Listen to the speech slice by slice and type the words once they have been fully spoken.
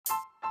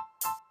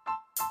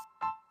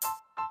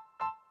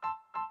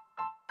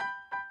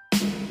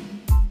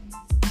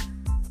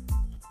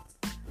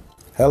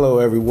Hello,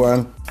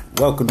 everyone.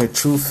 Welcome to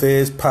Truth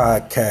Is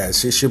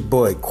Podcast. It's your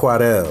boy,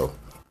 Quadell.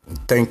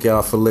 Thank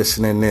y'all for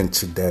listening in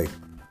today.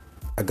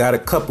 I got a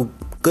couple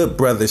good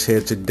brothers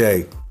here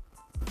today.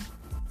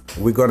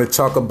 We're going to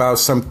talk about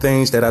some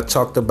things that I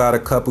talked about a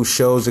couple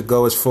shows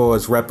ago as far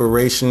as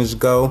reparations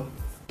go,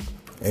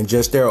 and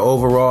just their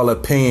overall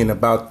opinion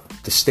about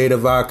the state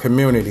of our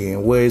community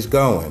and where it's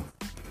going.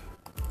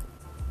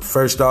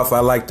 First off, I'd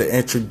like to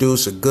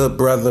introduce a good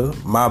brother,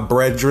 my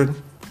brethren,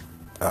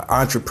 an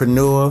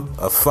entrepreneur,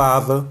 a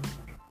father,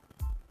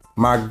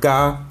 my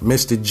guy,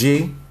 Mr.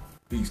 G.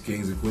 Peace,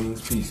 kings and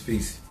queens.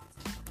 Peace.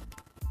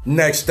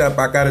 Next up,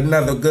 I got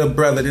another good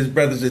brother. This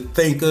brother's a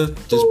thinker.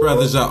 This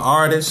brother's an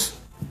artist.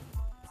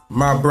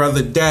 My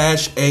brother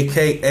Dash,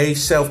 a.k.a.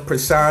 Self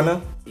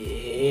Persona.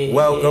 Yeah.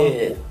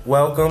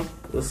 Welcome.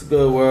 What's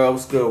good,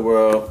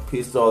 world?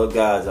 Peace to all the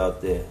guys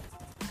out there.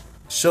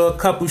 So a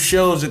couple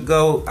shows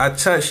ago, I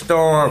touched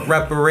on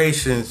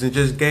reparations and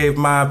just gave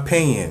my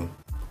opinion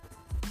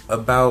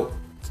about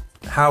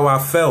how I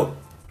felt,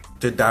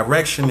 the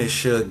direction it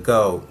should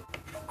go.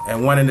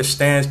 And one of the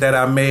stands that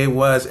I made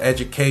was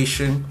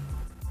education.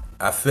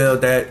 I feel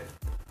that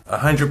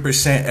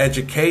 100%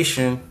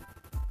 education,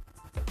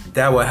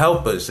 that will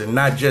help us, and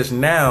not just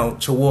now,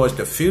 towards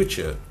the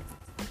future.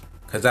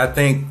 Because I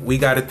think we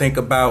got to think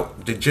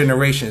about the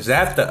generations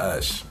after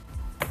us.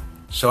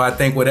 So I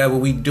think whatever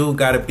we do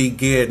got to be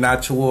geared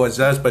not towards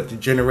us, but the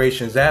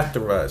generations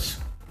after us.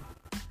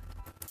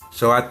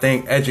 So I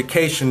think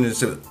education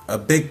is a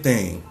big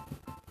thing.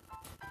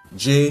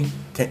 G,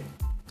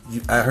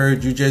 I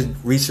heard you just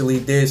recently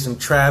did some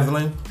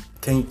traveling.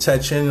 Can you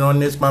touch in on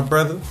this, my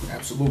brother?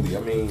 Absolutely.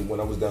 I mean,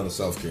 when I was down in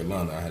South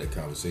Carolina, I had a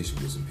conversation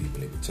with some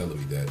people, and they were telling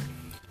me that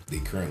they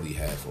currently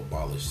have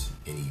abolished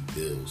any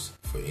bills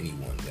for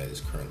anyone that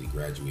is currently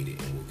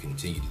graduated and will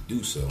continue to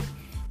do so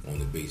on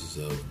the basis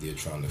of they're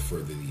trying to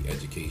further the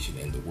education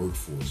and the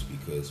workforce,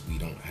 because we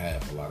don't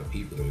have a lot of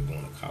people that are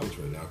going to college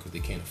right now because they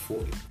can't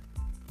afford it.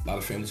 A lot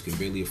of families can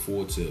barely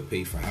afford to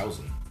pay for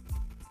housing.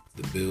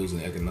 The bills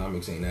and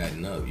economics ain't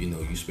adding up. You know,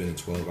 you spending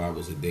 12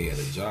 hours a day at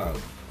a job,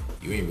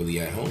 you ain't really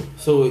at home.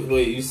 So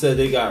wait, you said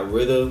they got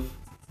rid of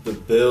the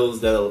bills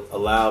that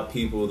allow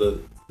people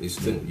to...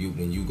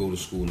 When you go to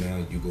school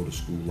now, you go to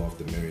school off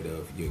the merit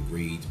of your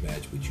grades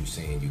match what you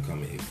saying you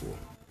coming here for.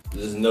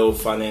 There's no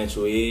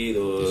financial aid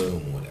or... There's no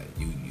more of that.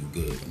 You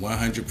good.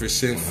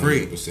 100%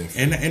 free. 100%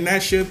 free. And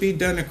that should be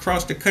done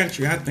across the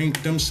country. I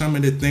think them some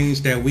of the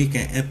things that we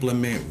can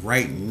implement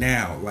right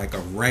now, like a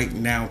right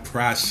now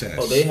process.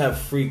 Oh, they have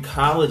free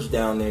college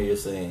down there, you're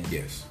saying?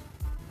 Yes.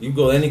 You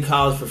go to any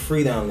college for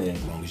free down there?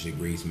 As long as your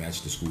grades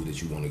match the school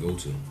that you want to go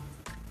to.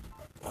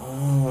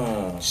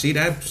 Oh. See,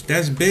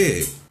 that's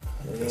big.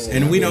 Yeah,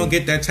 and we don't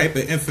get that type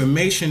of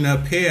information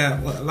up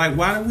here. Like,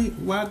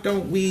 why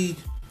don't we...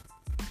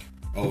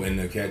 Oh, and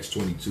the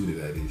catch-22 to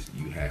that is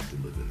you have to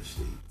live in the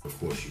state. Of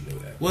course you know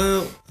that.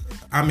 Well,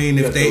 I mean,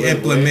 if they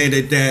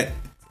implemented that...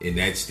 In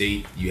that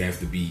state, you have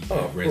to be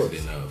a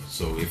resident of.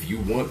 So if you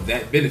want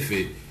that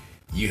benefit,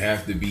 you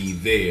have to be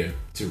there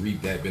to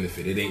reap that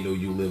benefit. It ain't no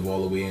you live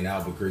all the way in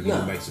Albuquerque,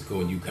 New Mexico,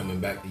 and you coming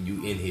back and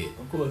you in here.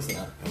 Of course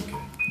not. Okay.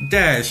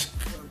 Dash,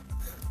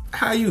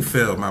 how you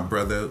feel, my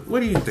brother? What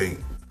do you think?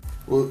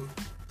 Well,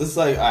 it's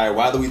like, all right,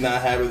 why do we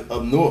not have it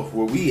up north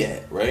where we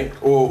at, right?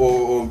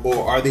 Or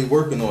are they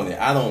working on it?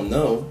 I don't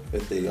know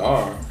if they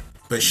are.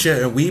 But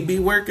shouldn't we be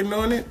working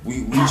on it?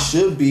 We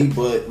should be,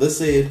 but let's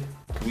say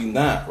if we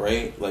not,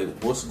 right?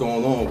 Like, what's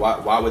going on?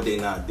 Why would they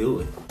not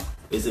do it?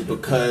 Is it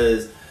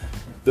because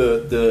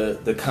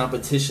the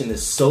competition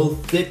is so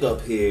thick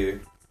up here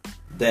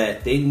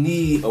that they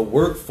need a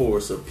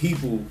workforce of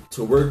people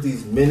to work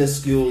these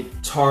minuscule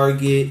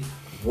Target,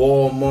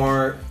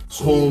 Walmart,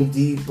 So Home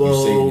Depot?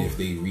 You're saying if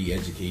they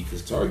re-educate,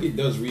 because Target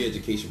does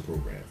re-education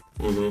program.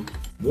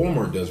 Mm-hmm.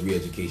 Walmart does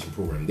re-education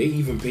program. They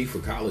even pay for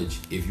college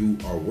if you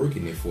are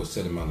working there for a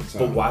set amount of time.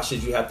 But why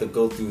should you have to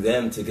go through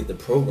them to get the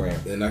program?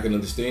 They're not going to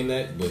understand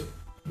that, but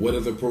what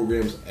other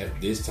programs at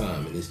this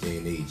time, in this day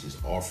and age, is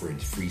offering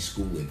free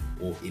schooling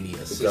or any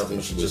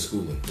assistance with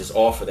schooling? Just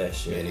offer that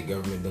shit. Man, the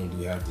government don't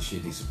do half the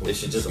shit they supposed to. They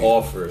should just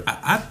offer it.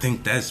 I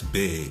think that's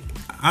big.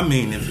 I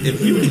mean,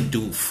 if you can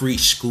do free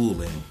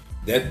schooling,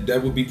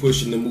 that would be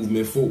pushing the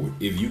movement forward.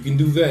 If you can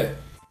do that,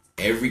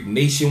 every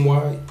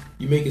nationwide,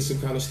 you're making some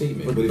kind of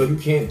statement. But if you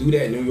can't do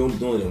that, and you're only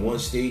doing it in one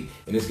state,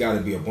 and it's got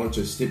to be a bunch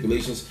of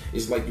stipulations,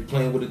 it's like you're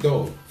playing with a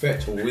dog.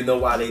 Fetch. Well, we know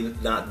why they're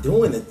not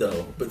doing it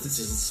though. But this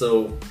is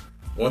so.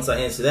 Once I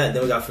answer that,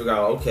 then we gotta figure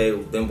out, okay,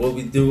 then what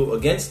we do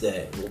against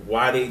that?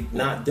 Why are they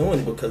not doing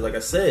it? Because, like I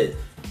said,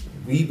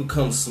 we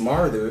become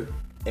smarter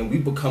and we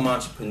become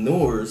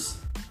entrepreneurs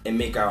and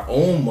make our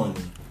own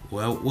money.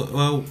 Well,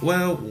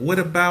 what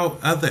about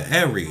other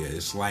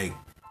areas like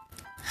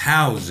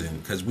housing?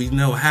 Because we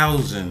know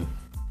housing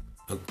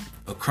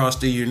across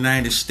the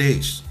United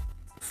States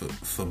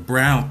for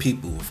brown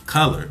people of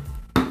color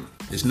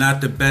is not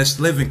the best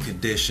living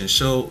conditions.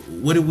 So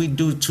what do we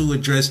do to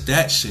address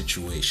that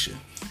situation?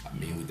 I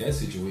mean, with that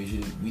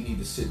situation, we need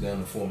to sit down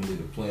and formulate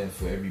a plan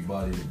for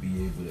everybody to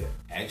be able to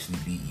actually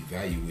be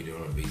evaluated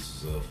on a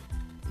basis of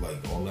like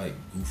all that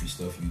goofy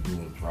stuff you do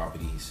in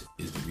properties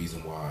is the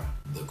reason why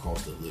the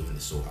cost of living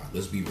is so high.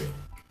 Let's be real.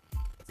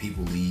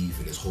 People leave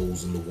and there's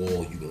holes in the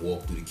wall. You can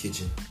walk through the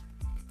kitchen.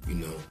 You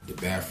know, the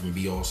bathroom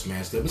be all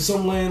smashed up. And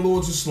some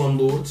landlords are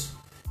slumlords.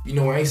 You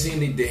know, I ain't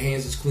saying that their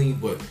hands is clean,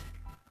 but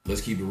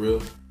let's keep it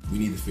real. We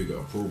need to figure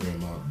a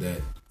program out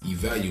that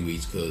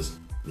evaluates, because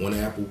one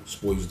apple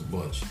spoils the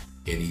bunch.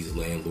 And these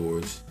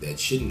landlords that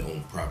shouldn't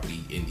own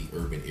property in the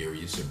urban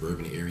area,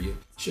 suburban area,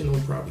 shouldn't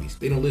own properties.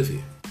 They don't live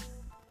here.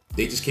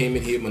 They just came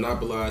in here,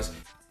 monopolized,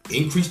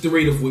 increased the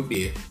rate of whip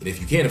there, and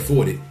if you can't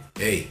afford it,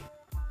 hey,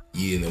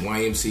 you in the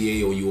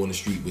YMCA or you on the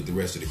street with the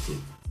rest of the crew.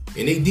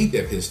 And they deep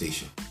that Penn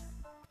Station.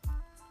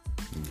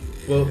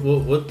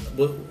 What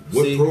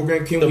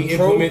program can we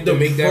implement to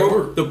make that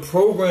work? The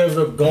programs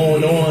are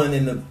going on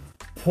in the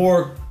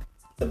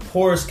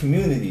poorest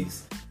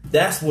communities.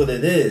 That's what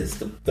it is.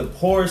 The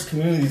poorest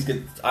communities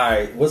get. All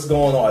right, what's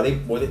going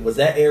on? Was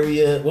that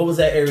area? What was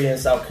that area in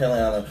South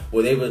Carolina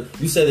where they were?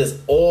 You said it's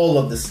all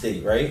of the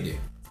state, right? Yeah.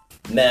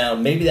 Now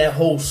maybe that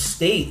whole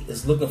state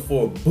is looking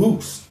for a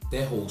boost.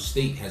 That whole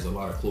state has a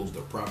lot of closed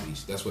up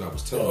properties. That's what I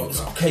was telling you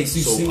about. Okay, so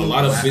you see a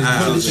lot of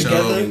businesses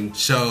together.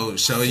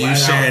 So you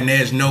saying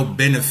there's no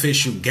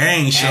beneficial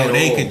gain, so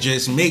they could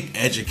just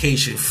make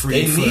education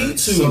free. They need to.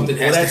 Something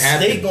has that to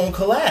happen. State gonna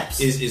collapse.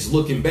 It's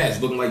looking bad. It's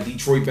looking like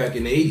Detroit back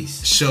in the 80s.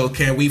 So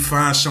can we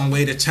find some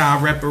way to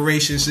tie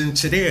reparations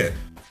into there?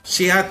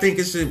 See, I think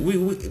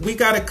we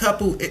got a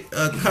couple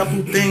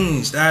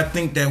things that I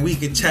think that we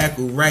could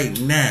tackle right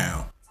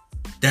now.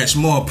 That's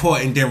more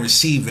important than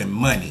receiving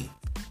money.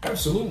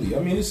 Absolutely. I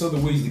mean, there's other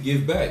ways to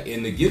give back.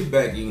 And the give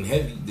back ain't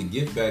heavy. The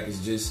give back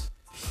is just,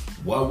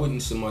 why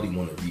wouldn't somebody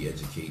want to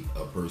re-educate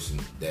a person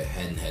that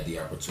hadn't had the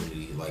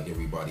opportunity like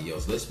everybody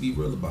else? Let's be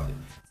real about it.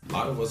 A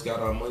lot of us got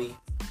our money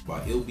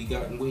by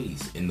ill-begotten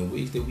ways. And the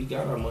ways that we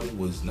got our money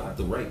was not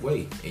the right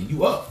way. And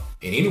you up.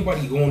 And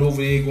anybody going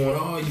over there going,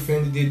 oh, your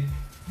family did.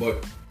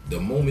 But the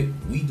moment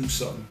we do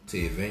something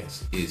to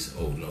advance is,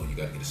 oh no, you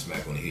got to get a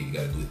smack on the head. You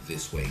got to do it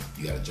this way.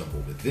 You got to jump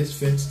over this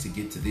fence to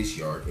get to this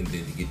yard. And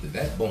then to get to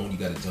that bone, you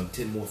got to jump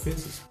 10 more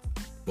fences.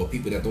 But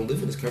people that don't live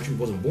in this country,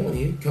 wasn't born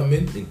here, come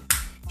in and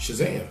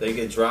shazam. They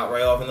get dropped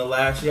right off in the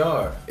last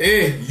yard.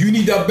 Hey, you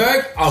need that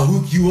back? I'll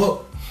hook you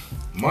up.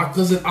 My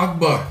cousin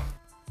Akbar.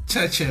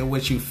 Touch on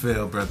what you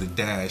feel, Brother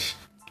Dash.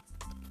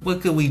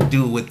 What could we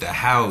do with the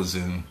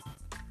housing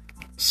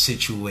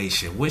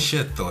situation? What's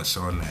your thoughts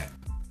on that?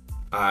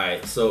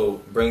 Alright,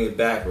 so bring it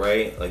back,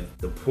 right? Like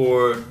the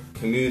poor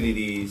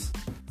communities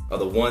are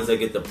the ones that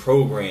get the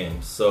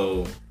programs.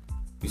 So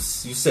you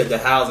said the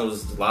housing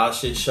was a lot of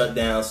shit shut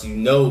down, so you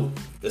know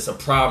there's a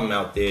problem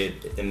out there.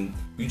 And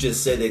you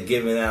just said they're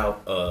giving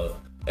out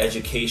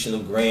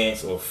educational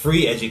grants or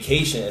free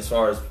education as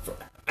far as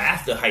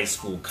after high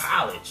school,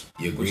 college,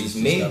 which is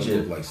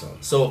major. Like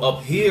so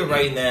up here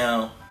right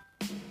now,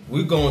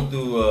 we're going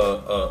through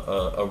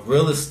a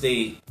real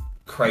estate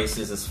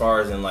crisis as far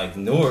as in like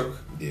Newark.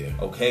 Yeah.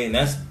 Okay, and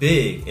that's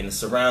big, and the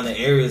surrounding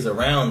areas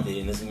around it,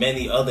 and there's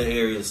many other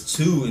areas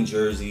too in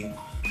Jersey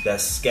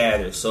that's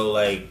scattered. So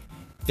like,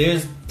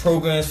 there's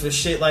programs for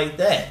shit like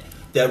that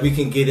we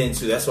can get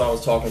into. That's why I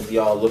was talking to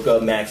y'all. Look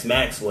up Max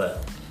Maxwell,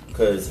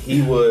 because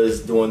he was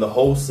doing the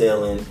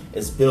wholesaling,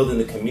 it's building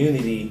the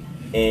community,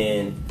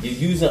 and you're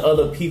using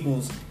other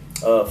people's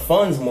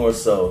funds more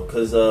so,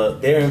 because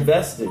they're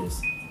investors.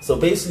 So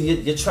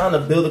basically, you're trying to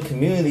build a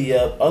community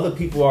up. Other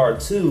people are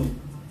too.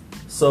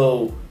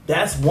 So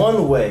that's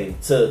one way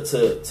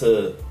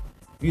to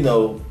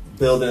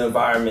build an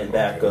environment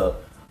back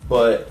up.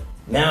 But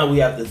now we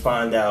have to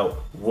find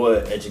out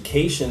what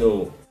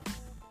educational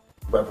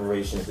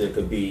reparations there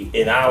could be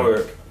in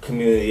our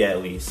community,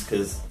 at least,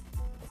 because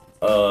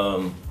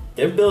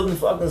they're building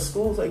fucking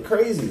schools like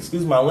crazy.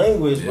 Excuse my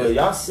language, but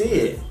y'all see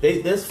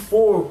it. There's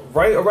 4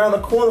 right around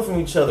the corner from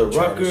each other.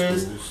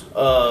 Rutgers,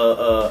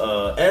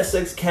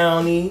 Essex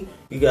County.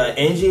 You got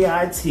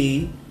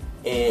NJIT.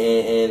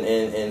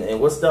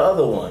 And what's the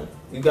other one?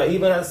 You got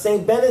even at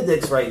St.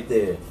 Benedict's right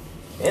there,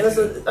 and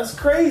that's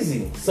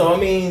crazy. So I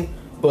mean,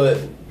 but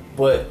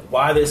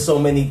why there's so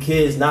many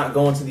kids not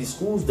going to these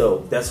schools though?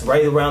 That's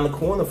right around the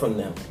corner from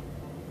them.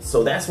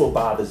 So that's what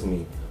bothers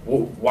me.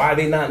 Why are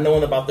they not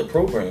knowing about the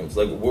programs?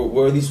 Like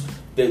where are these?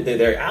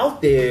 They're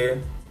out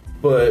there,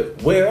 but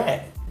where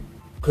at?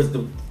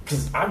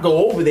 Because I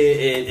go over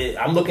there and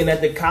I'm looking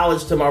at the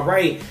college to my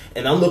right,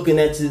 and I'm looking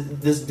at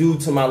this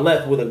dude to my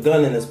left with a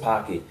gun in his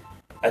pocket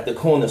at the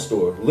corner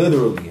store.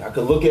 Literally, I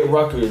could look at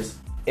Rutgers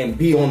and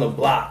be on the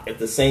block at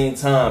the same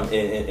time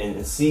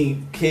and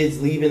see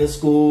kids leaving the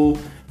school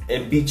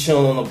and be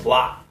chilling on the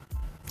block.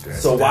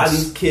 So why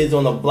these kids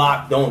on the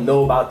block don't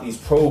know about these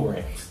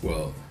programs?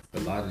 Well,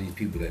 a lot of these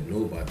people that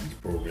know about these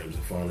programs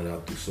are finding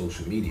out through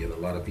social media, and a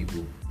lot of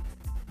people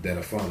that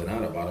are finding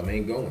out about them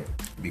ain't going.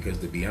 Because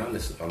to be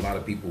honest, a lot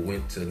of people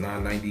went to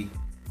 990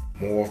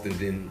 more often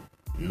than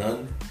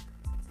none.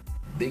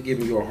 They're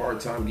giving you a hard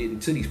time getting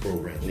to these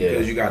programs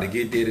because you got to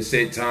get there to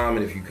set time,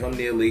 and if you come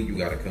there late, you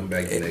got to come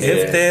back the next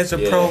day. If there's a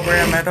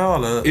program at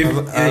all, a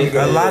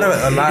lot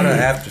of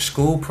after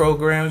school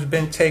programs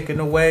been taken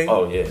away.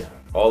 Oh yeah.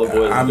 All the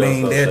boys. I and girls mean,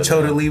 clubs they're shut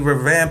down. totally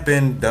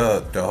revamping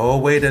the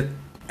whole way that.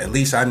 At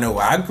least I know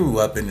I grew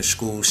up in the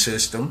school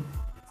system.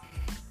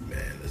 Man,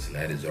 listen,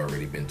 that has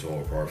already been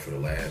torn apart for the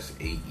last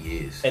 8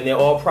 years. And they're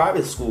all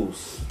private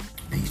schools.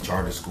 These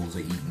charter schools are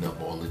eating up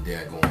all the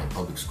daggone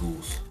public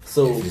schools.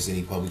 So- if there's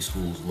any public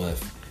schools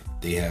left,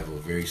 they have a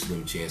very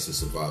slim chance of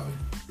surviving.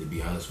 To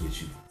be honest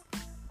with you,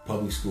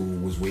 public school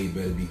was way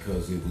better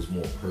because it was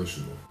more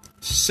personal.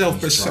 These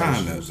charter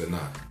Self-assignment. schools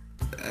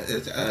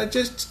are not.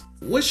 Just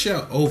what's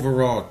your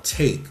overall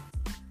take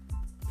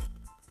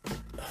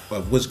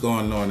of what's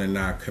going on in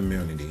our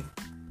community?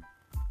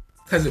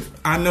 Because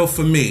I know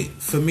for me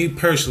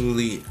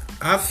personally,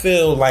 I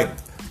feel like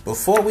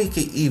before we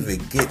could even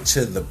get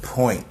to the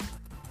point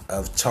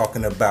of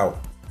talking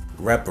about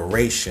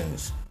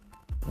reparations,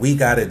 we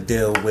got to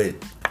deal with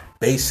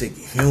basic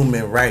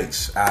human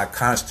rights, our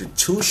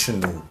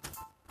constitutional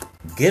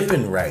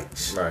given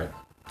rights, Right.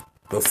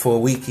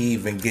 before we can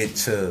even get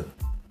to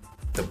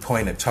the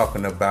point of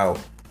talking about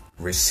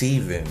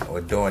receiving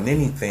or doing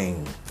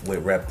anything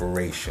with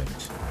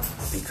reparations.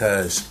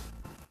 Because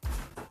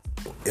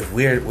if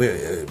we're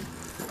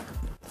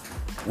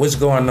what's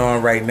going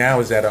on right now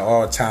is at an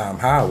all-time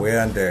high. We're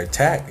under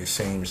attack, it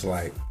seems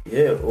like.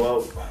 Yeah,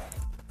 well,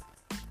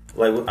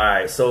 like, all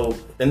right, so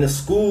in the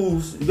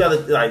schools, you gotta,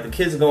 like, the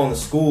kids are going to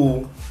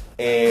school,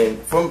 and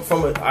all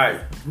right,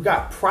 we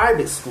got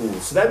private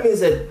schools, so that means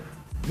that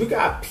we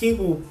got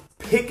people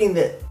picking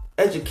the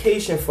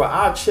education for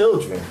our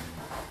children.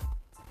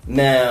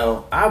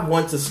 Now, I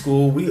went to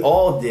school, we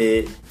all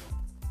did.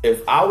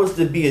 If I was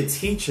to be a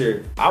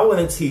teacher, I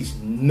wouldn't teach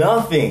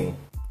nothing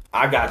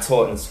I got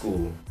taught in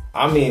school.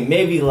 I mean,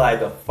 maybe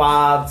like a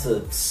 5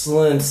 to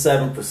slim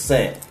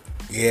 7%.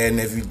 Yeah, and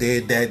if you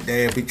did that,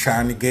 they'd be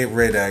trying to get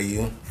rid of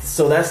you.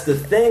 So that's the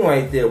thing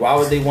right there. Why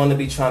would they want to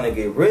be trying to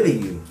get rid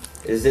of you?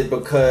 Is it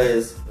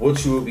because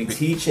what you would be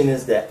teaching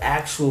is the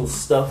actual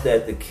stuff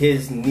that the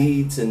kids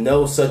need to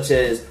know, such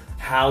as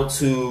how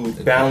to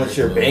balance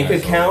your bank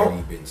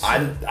account?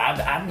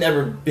 I've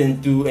never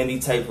been through any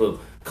type of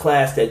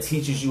class that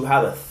teaches you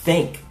how to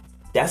think.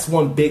 That's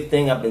one big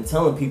thing I've been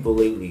telling people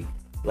lately.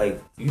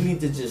 Like, you need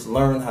to just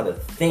learn how to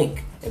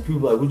think. And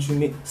people are like, what you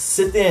mean?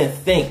 Sit there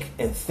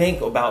and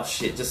think about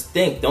shit. Just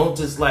think. Don't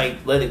just like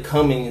let it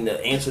come and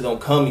the answer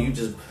don't come and you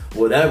just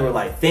whatever.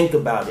 Like, think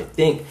about it.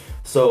 Think.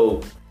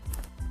 So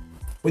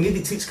we need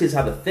to teach kids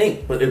how to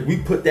think. But if we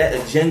put that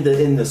agenda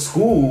in the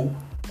school,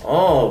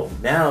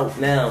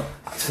 now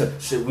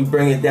should we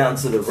bring it down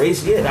to the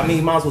race? Yeah, I mean,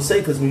 you might as well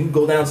say, because when you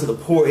go down to the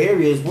poor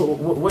areas,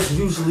 what's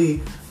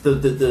usually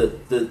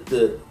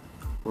the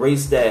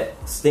race that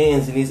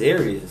stands in these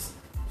areas?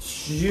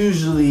 It's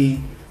usually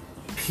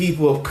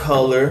people of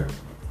color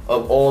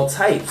of all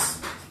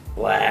types,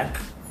 black,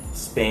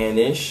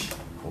 Spanish,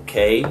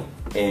 okay,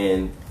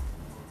 and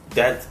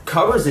that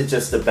covers it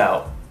just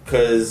about.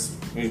 Because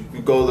you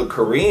go to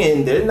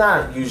Korean, they're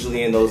not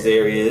usually in those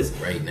areas.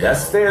 Right now,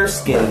 that's fair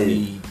skinned.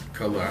 The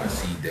color I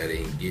see that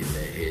ain't getting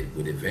ahead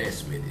with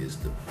advancement is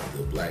the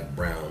black,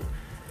 brown,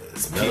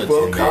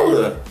 People of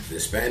color. The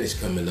Spanish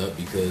coming up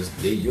because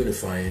they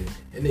unifying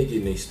and they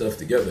getting their stuff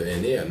together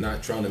and they are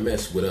not trying to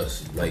mess with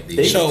us like they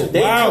used So to.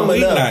 why are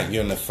we coming up. not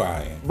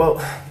unifying?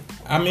 Well,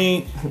 I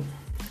mean,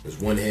 Does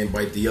one hand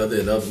bite the other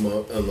and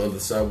the other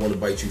side want to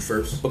bite you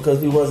first? because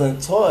we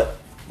wasn't taught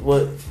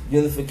what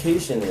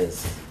unification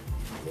is.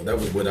 Well, that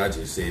was what I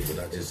just said,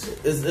 but I just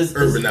It's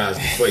urbanized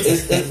the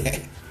place.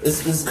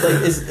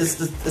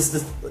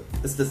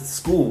 it's the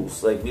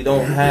schools. Like, we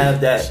don't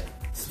have that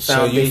so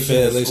foundation. you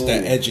feel in it's school.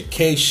 the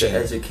education. The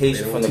They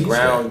education don't from the teach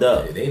ground that.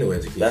 up. It ain't no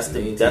education. That's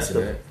They ain't the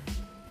teaching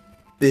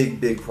that.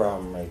 big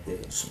problem right there.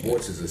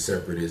 Sports is a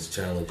separate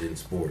challenging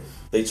sport.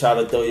 They try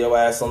to throw your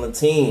ass on the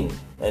team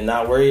and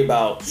not worry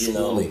about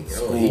Schooling.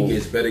 school. Oh, he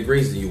gets better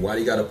grades than you. Why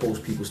do you got to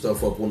post people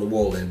stuff up on the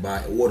wall and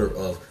by order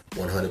of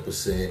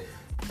 100%,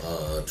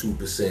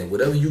 2%,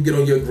 whatever you get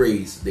on your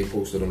grades, they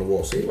post it on the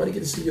wall so everybody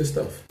get to see your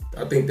stuff.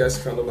 I think that's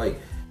kind of like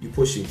you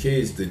pushing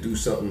kids to do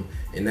something,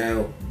 and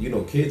now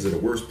kids are the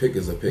worst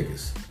pickers of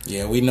pickers.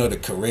 Yeah, we know the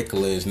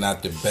curricula is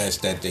not the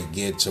best that they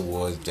get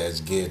towards. That's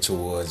geared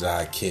towards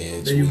our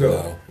kids. There you we go.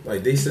 know.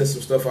 Like they send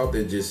some stuff out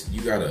there. Just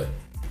you gotta.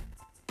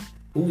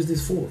 Who is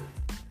this for?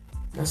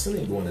 My son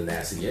ain't going to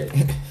NASA yet.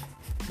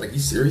 Like, you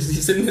seriously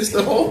sending this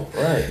stuff home?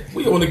 Right.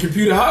 We on the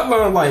computer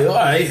hotline. Like, all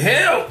right,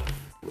 help.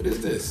 What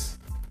is this?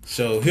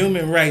 So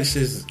human rights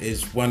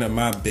is one of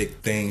my big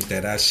things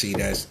that I see.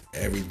 That's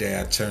every day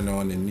I turn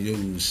on the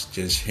news,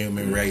 just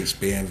human rights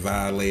being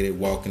violated,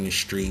 walking the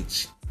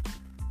streets.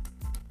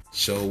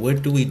 So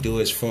what do we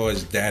do as far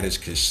as that is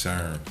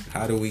concerned?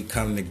 How do we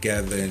come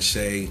together and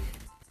say,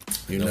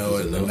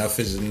 enough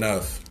is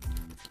enough?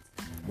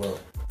 Well,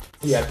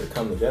 we have to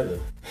come together.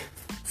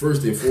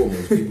 First and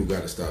foremost, people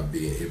got to stop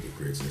being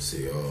hypocrites and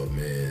say, oh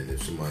man,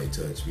 if somebody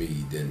touched me,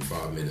 then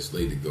 5 minutes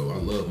later go, I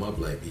love my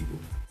black people.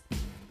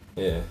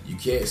 Yeah. You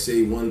can't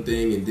say one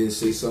thing and then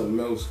say something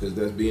else because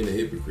that's being a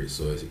hypocrite.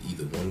 So it's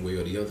either one way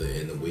or the other.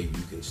 And the way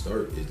you can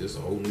start is just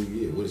a whole new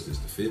year. What is this,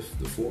 the 5th,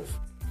 the 4th?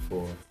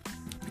 4.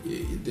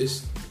 Yeah,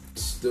 this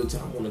Still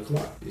time on the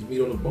clock. It's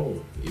meat on the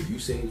bone. If you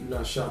saying you're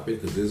not shopping,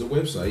 because there's a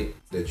website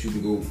that you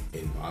can go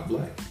and buy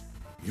black.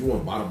 If you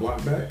want to buy the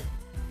block back,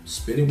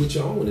 spend it with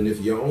your own. And if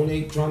your own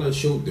ain't trying to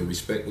show the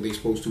respect what they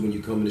supposed to when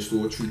you come in the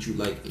store, treat you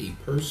like a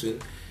person,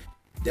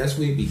 that's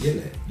where you begin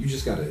at. You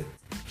just gotta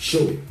show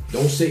it.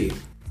 Don't say it.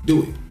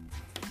 Do it.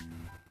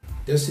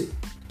 That's it.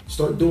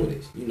 Start doing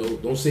it. You know,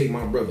 don't say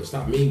my brother.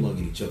 Stop mean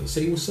mugging each other.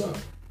 Say what's up.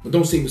 But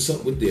don't say what's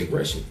up with the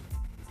aggression.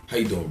 How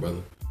you doing,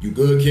 brother? You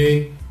good,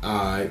 King?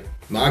 Alright.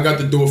 Now I got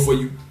the door for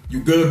you.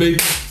 You good, baby?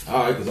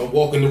 Alright, because I'm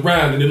walking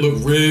around and it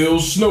look real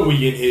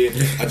snowy in here.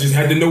 I just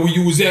had to know where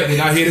you was at when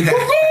I hear the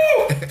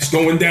it's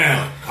going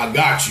down. I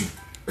got you.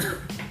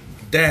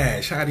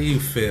 Dash, how do you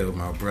feel,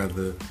 my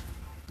brother,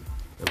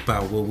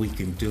 about what we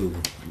can do?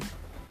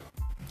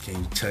 Can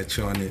you touch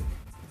on it?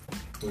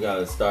 We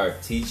gotta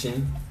start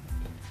teaching.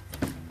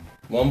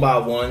 One by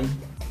one,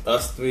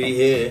 us three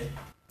here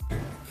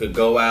could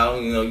go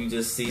out, you know, you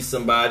just see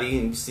somebody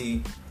and you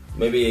see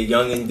maybe a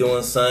youngin'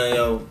 doing something,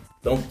 yo,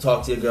 don't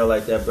talk to your girl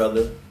like that,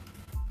 brother.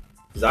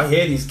 Cause I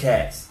hear these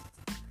cats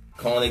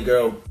calling a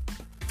girl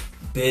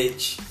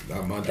bitch,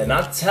 and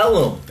I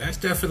tell them. That's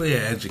definitely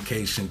an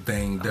education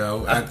thing,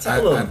 though. I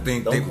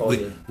think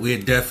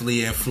we're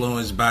definitely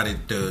influenced by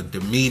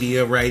the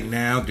media right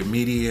now. The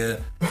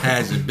media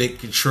has a big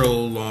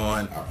control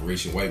on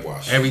Operation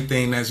Whitewash.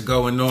 Everything that's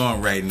going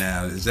on right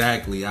now.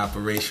 Exactly,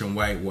 Operation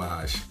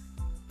Whitewash.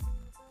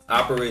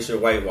 Operation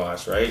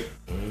Whitewash, right?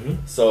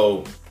 Mm-hmm.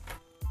 So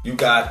you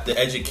got the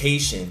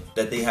education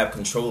that they have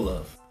control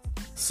of.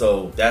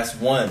 So that's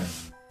one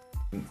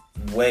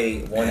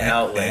way, one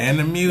outlet. And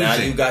the music. Now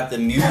you got the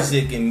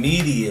music and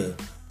media.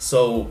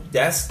 So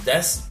that's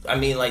I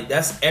mean, like,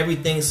 that's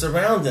everything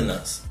surrounding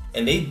us.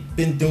 And they've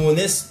been doing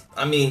this,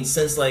 I mean,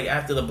 since like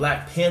after the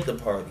Black Panther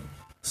Party.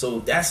 So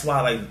that's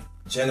why, like,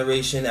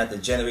 generation after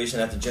generation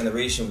after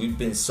generation, we've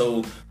been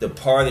so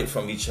departed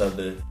from each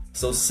other,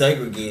 so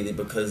segregated,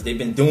 because they've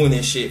been doing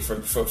this shit for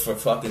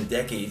fucking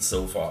decades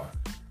so far.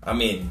 I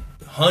mean,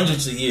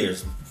 hundreds of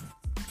years.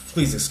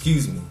 Please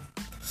excuse me.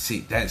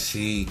 See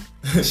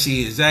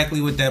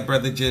exactly what that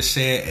brother just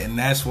said, and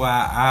that's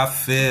why I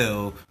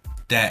feel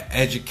that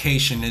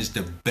education is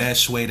the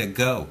best way to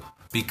go.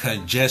 Because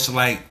just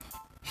like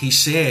he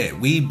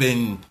said, we've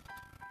been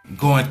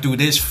going through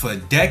this for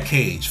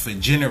decades, for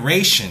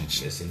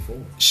generations. Yes,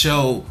 informed.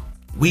 So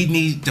we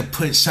need to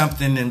put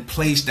something in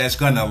place that's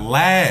gonna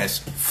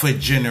last for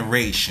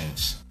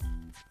generations.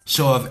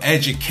 So if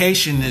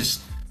education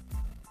is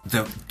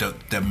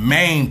the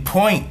main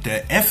point,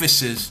 the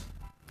emphasis,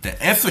 the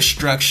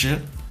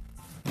infrastructure,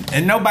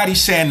 and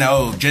nobody's saying,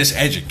 oh, just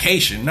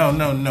education. No.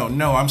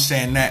 I'm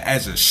saying that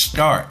as a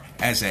start,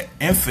 as an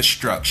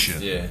infrastructure.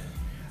 Yeah.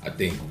 I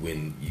think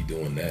when you're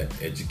doing that,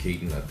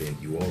 educating, I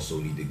think you also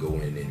need to go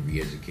in and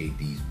re-educate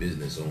these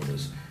business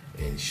owners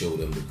and show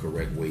them the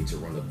correct way to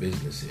run a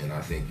business. And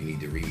I think you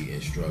need to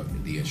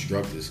re-instruct the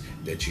instructors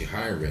that you're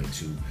hiring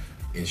to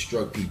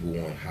instruct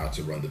people on how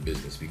to run the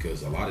business,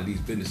 because a lot of these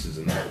businesses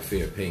are not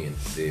fair paying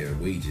their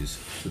wages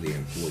to their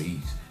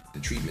employees. The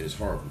treatment is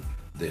horrible.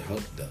 The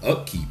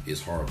upkeep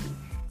is horrible.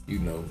 You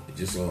know,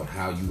 just on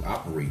how you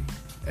operate,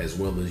 as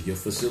well as your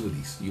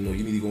facilities. You know,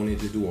 you need to go in there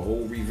to do a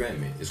whole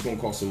revampment. It's going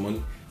to cost some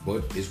money,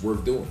 but it's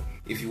worth doing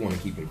if you want to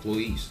keep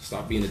employees.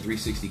 Stop being a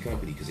 360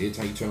 company, because every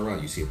time you turn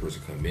around, you see a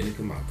person come in and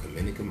come out, come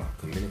in and come out,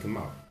 come in and come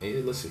out.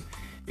 Hey, listen,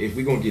 if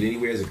we're going to get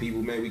anywhere as a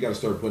people, man, we got to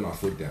start putting our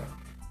foot down.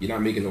 You're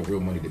not making no real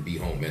money to be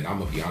home, man. I'm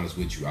going to be honest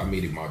with you. I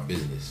made it my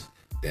business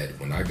that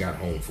when I got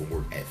home from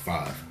work at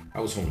 5, I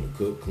was home to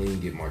cook, clean,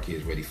 get my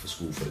kids ready for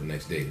school for the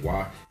next day.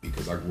 Why?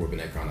 Because I grew up in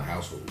that kind of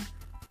household.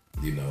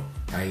 You know,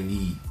 I ain't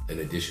need an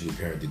additional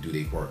parent to do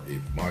their part.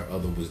 If my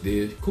other was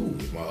there, cool.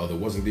 If my other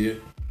wasn't there,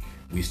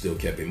 we still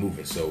kept it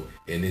moving. So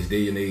in this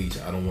day and age,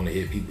 I don't want to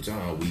hear people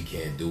telling, oh, we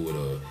can't do it,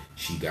 or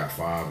she got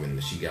 5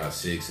 and she got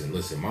 6. And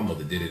listen, my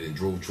mother did it and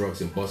drove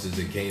trucks and buses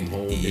and came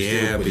home.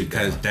 Yeah,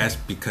 because that's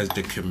because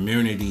the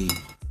community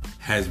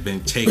has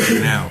been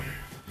taken out.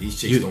 These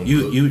chicks don't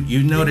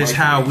you notice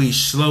how we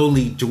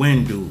slowly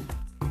dwindled.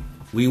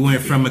 We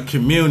went from a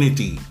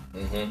community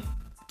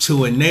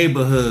to a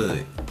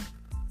neighborhood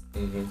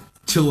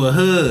to a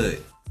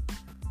hood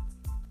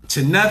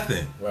to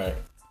nothing. Right.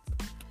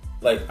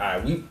 Like,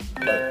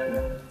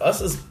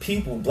 us as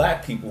people,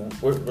 black people,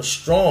 we're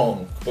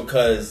strong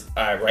because,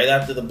 right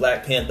after the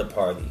Black Panther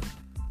Party,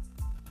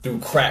 threw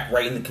crack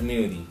right in the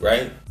community,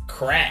 right?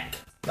 Crack,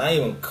 not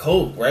even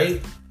coke,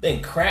 right?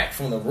 Then crack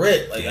from the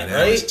rip, like, yeah, that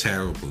right? was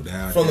terrible.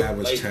 That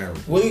was terrible.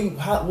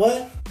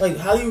 What? Like,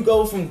 how do you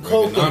go from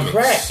coke to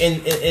crack?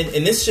 And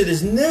this shit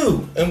is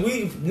new, and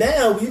we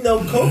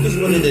know coke is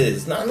what it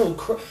is, not no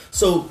crack.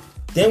 So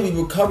then we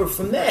recovered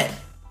from that,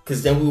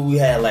 because then we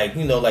had, like,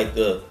 you know, like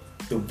the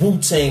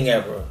Wu-Tang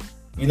era,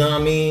 you know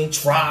what I mean?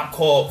 Tribe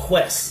Called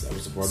Quest. That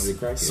was the part of the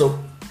crack. So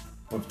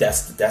but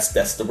that's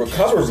the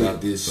recovery. Out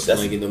there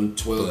slinging them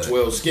 12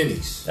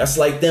 skinnies. That's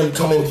like them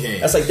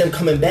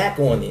coming back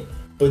on it.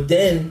 But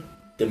then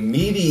the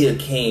media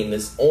came,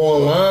 this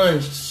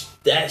online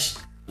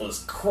that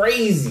was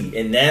crazy,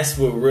 and that's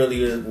where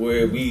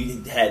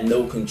we had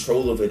no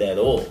control of it at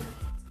all.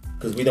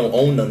 because we don't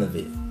own none of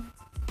it.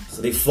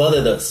 So they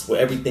flooded us with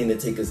everything to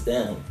take us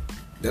down.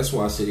 That's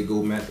why I said it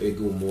go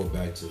more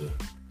back to,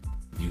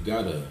 you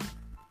gotta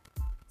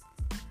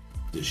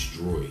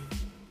destroy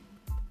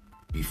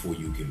before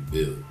you can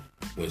build.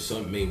 When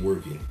something ain't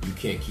working, you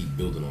can't keep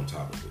building on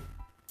top of it.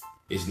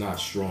 It's not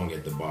strong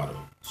at the bottom,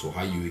 so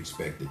how you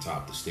expect the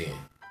top to stand?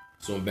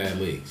 It's on bad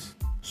legs.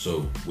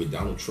 So with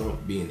Donald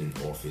Trump being in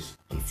office,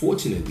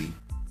 unfortunately,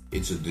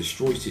 it's a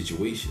destroy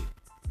situation.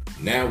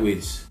 Now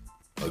it's,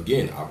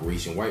 again,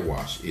 Operation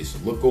Whitewash.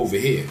 It's look over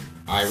here,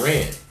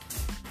 Iran.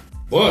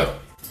 But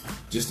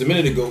just a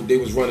minute ago, they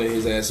was running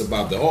his ass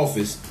about the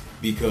office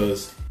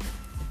because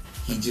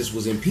he just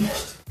was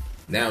impeached.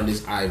 Now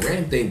this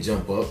Iran thing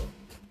jump up,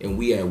 and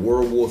we at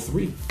World War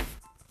III.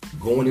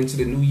 Going into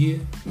the new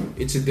year,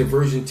 it's a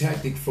diversion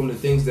tactic from the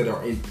things that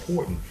are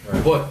important.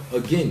 Right. But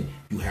again,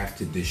 you have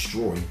to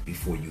destroy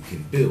before you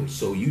can build.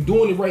 So you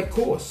doing the right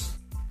course.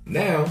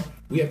 Now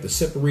we have to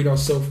separate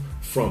ourselves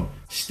from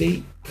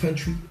state,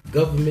 country,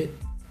 government,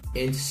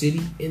 and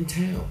city and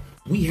town.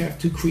 We have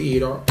to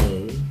create our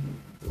own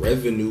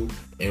revenue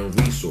and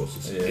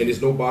resources. Yeah. And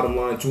there's no bottom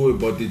line to it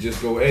but to just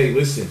go, hey,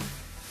 listen,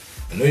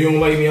 I know you don't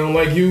like me, I don't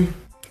like you,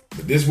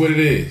 but this is what it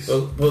is.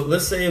 But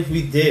let's say if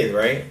we did,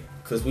 right?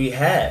 Because we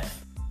have.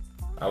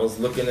 I was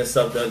looking this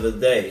up the other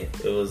day.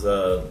 It was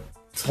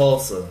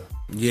Tulsa.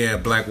 Yeah,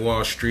 Black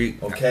Wall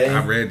Street. Okay.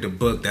 I read the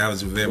book. That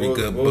was a very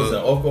good book. Was it,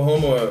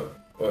 Oklahoma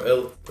or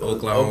Oklahoma?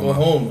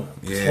 Oklahoma.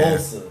 Yeah.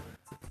 Tulsa.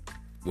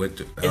 With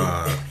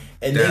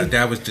the,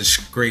 that was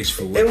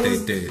disgraceful what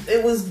they did.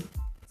 It was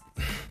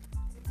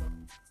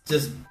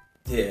just,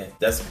 yeah.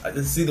 I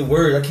just see the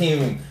word. I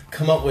can't even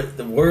come up with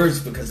the words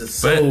because it's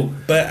so.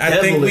 But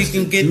I think we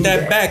can get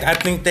that back. I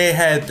think they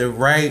had the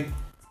right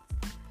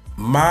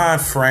mind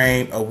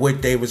frame of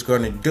what they was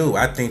going to do.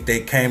 I think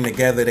they came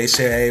together. They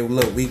said, hey,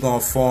 look, we going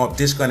to form,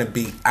 this going to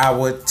be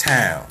our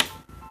town.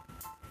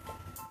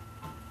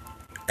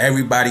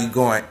 Everybody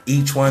going,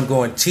 each one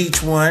going to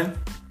teach one.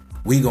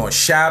 We going to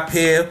shop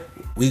here.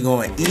 We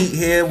going to eat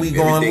here. We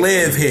going to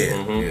live here.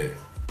 Mm-hmm.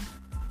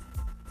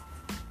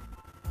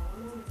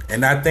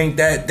 And I think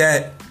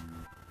that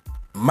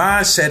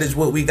mindset is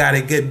what we got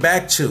to get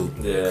back to.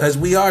 Because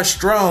we are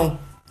strong.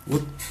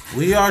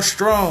 We are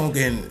strong,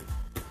 and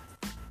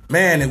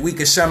man, if we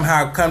could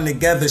somehow come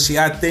together, see,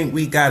 I think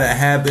we got a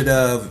habit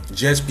of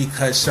just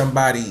because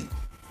somebody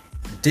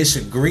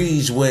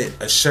disagrees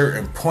with a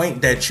certain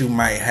point that you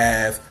might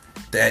have,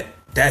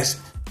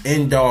 that's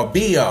end all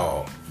be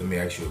all. Let me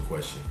ask you a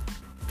question.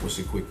 What's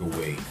a quicker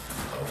way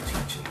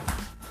of teaching,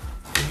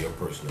 in your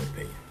personal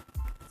opinion?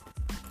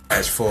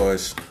 As far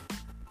as?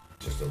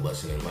 Just a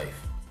lesson in life.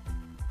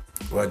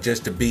 Well,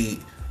 just to be,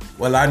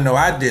 well, I know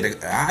I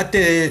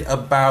did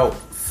about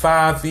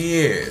 5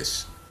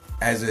 years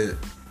as a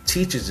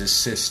teacher's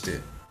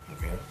assistant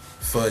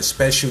for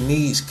special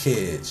needs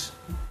kids,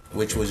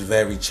 which was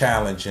very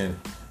challenging.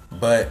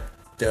 But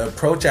the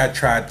approach I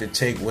tried to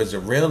take was a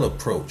real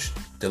approach,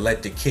 to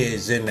let the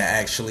kids in to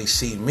actually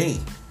see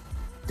me.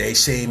 They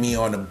see me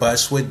on the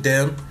bus with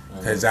them,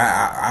 because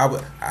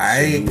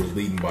I you was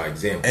leading by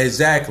example.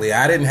 Exactly.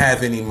 I didn't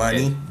have any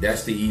money. And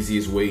that's the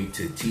easiest way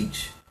to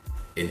teach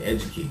and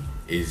educate,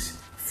 is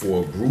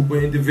for a group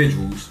of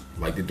individuals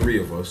like the three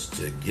of us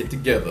to get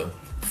together,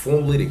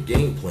 formulate a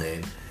game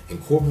plan,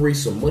 incorporate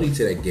some money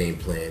to that game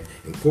plan,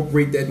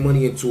 incorporate that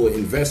money into an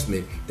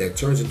investment that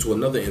turns into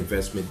another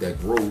investment that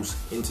grows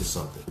into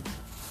something.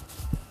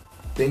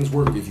 Things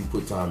work if you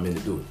put time in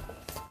to do it.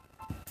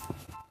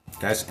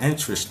 That's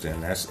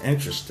interesting.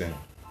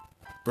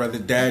 Brother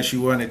Dash,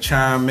 you want to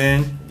chime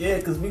in? Yeah,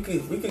 because we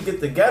could get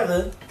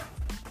together.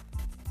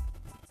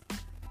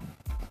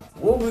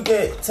 What we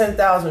get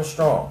 10,000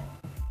 strong?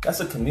 That's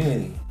a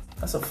community.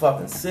 That's a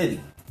fucking city.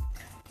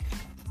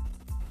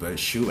 But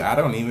shoot, I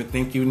don't even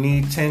think you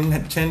need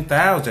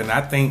 10,000.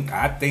 I think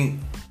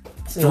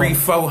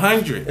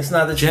 300-400. It's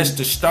not that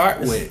to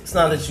start with. It's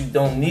not that you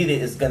don't need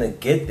it. It's gonna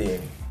get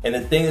there. And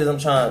the thing is, I'm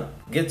trying to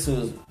get to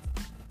is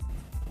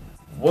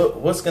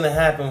what's gonna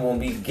happen when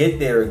we get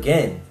there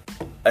again,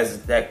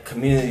 as that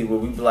community where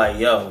we be like,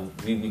 yo,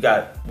 we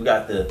got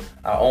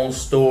our own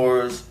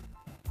stores,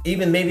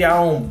 even maybe our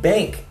own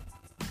bank.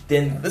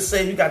 Then let's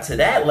say we got to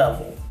that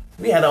level,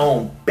 we had our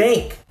own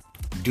bank.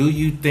 Do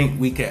you think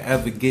we could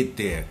ever get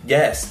there?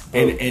 Yes.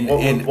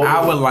 In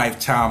our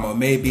lifetime, or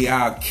maybe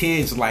our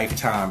kids'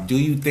 lifetime, do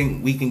you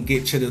think we can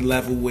get to the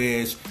level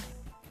where it's,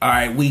 all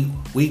right,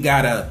 we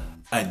got a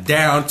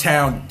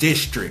downtown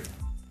district?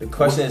 The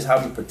question is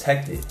how we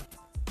protect it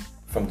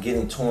from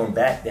getting torn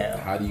back down.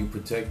 How do you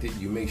protect it?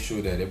 You make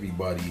sure that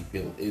everybody,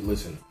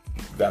 listen,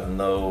 you gotta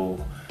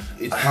know.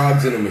 It's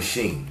cogs in a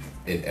machine,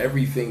 and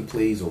everything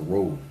plays a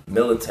role.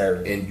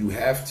 Military. And you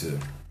have to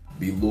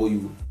be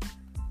loyal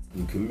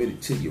and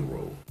committed to your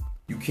role.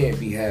 You can't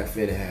be half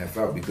in and half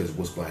out, because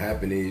what's gonna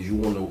happen is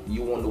you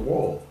on the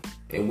wall,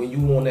 and when you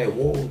on that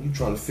wall, you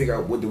trying to figure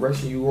out what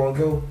direction you gonna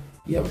go.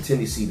 You have a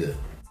tendency to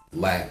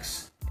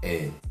lax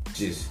and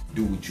just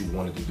do what you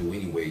wanted to do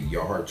anyway.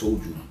 Your heart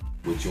told you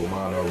what your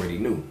mind already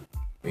knew.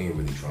 We ain't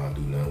really trying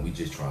to do nothing. We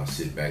just trying to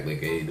sit back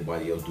like, hey,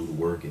 everybody else do the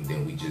work, and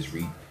then we just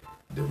reap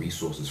the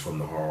resources from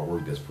the hard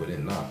work that's put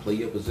in. Nah, play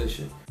your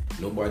position.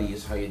 Nobody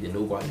is higher than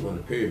nobody on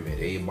the pyramid.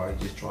 Everybody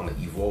just trying to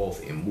evolve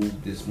and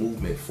move this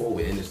movement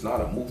forward. And it's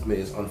not a movement.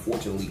 It's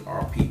unfortunately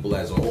our people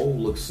as a whole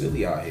look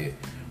silly out here.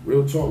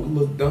 Real talk, we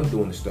look dumb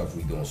doing the stuff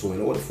we doing. So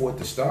in order for it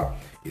to stop,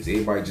 is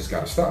everybody just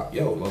gotta stop.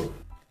 Yo, look,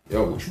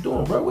 what you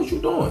doing, bro? What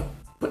you doing?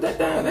 Put that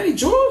down. That ain't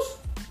yours.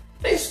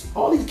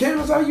 All these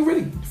cameras out. You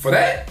ready for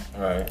that?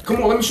 All right.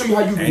 Come on, let me show you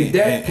how you get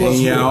that. And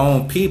your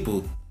own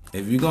people.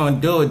 If you're gonna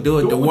do it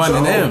to one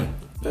of them.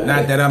 Yeah.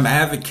 Not that I'm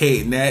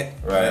advocating that.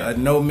 Right.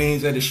 No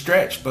means of the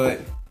stretch,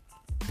 but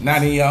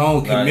not in your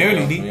own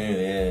community.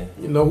 Yeah.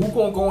 You know, who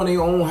gonna go in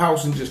their own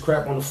house and just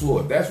crap on the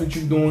floor? If that's what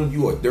you doing,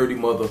 you a dirty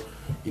mother.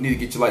 You need to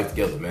get your life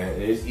together,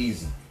 man. It's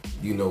easy.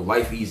 You know,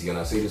 life easy, and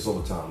I say this all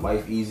the time.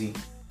 Life easy,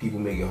 people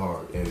make it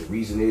hard. And the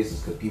reason is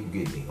because people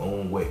get in their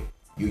own way.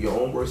 You're your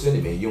own worst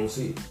enemy, you don't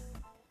see it.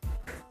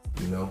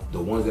 You know, the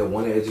ones that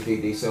want to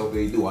educate themselves,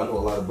 they do. I know a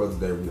lot of brothers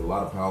that read a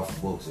lot of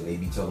powerful books, and they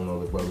be telling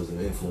other brothers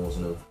and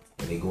influencing them,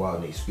 and they go out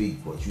and they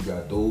speak. But you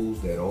got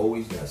those that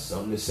always got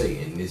something to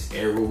say. In this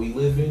era we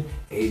live in,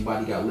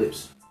 everybody got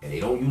lips, and they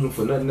don't use them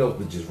for nothing else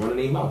but just running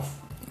their mouth.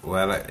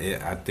 Well,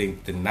 I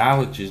think the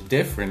knowledge is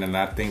different, and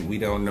I think we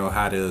don't know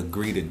how to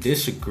agree to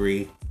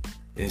disagree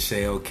and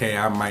say, okay,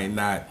 I might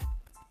not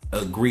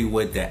agree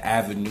with the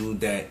avenue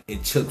that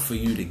it took for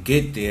you to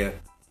get there,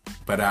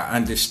 but I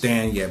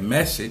understand your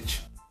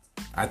message.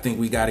 I think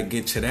we got to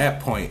get to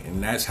that point,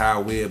 and that's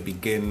how we'll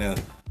begin to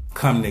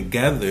come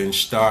together and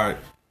start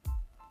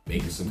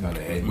making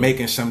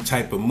some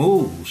type of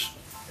moves.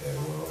 Yeah,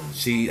 well,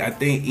 see, I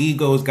think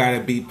ego's got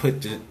to be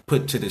put to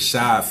the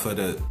side for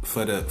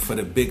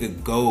the bigger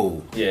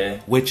goal.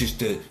 Yeah, which is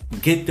to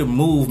get the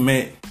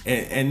movement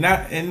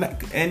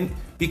and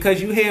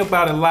because you hear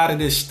about a lot of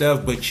this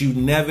stuff, but you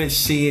never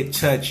see it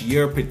touch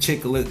your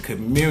particular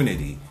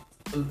community.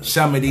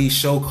 Some of these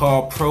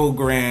so-called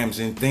programs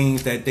and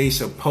things that they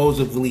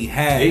supposedly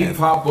have. They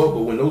pop up,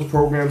 but when those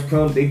programs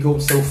come, they go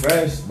so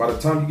fast. By the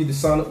time you get to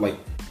sign up, like,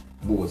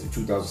 what was it,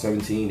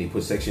 2017, they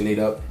put Section 8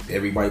 up.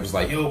 Everybody was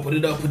like, yo, put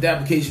it up, put the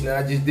application, and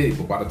I just did it.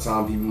 But by the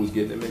time people was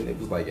getting them in, it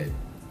was like at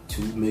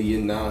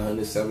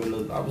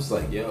 2,907,000. I was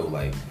like, yo,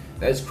 like,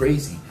 that's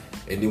crazy.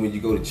 And then when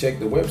you go to check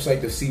the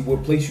website to see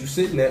what place you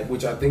sitting at,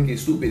 which I think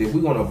is stupid, if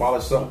we're going to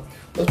abolish something,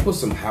 let's put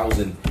some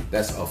housing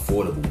that's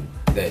affordable.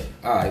 That,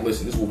 all right,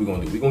 listen, this is what we're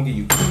going to do. We're going to give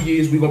you 2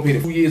 years. We're going to pay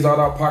the 2 years out of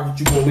our pocket.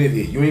 You're going to live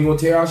here. You ain't going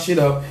to tear our shit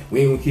up.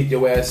 We ain't going to kick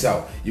your ass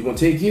out. You're going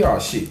to take care of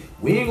our shit.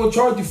 We ain't going to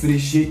charge you for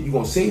this shit. You're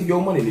going to save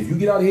your money. And if you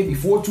get out of here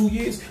before 2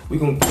 years, we're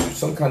going to give you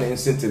some kind of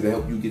incentive to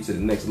help you get to the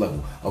next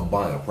level of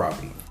buying a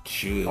property.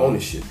 Sure.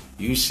 Ownership.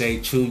 You say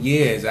 2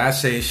 years. I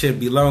say it should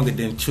be longer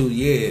than 2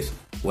 years.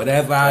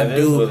 Whatever I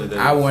do,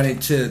 I want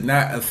it to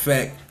not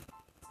affect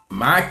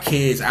my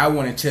kids. I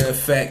want it to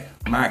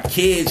affect my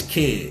kids'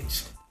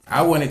 kids.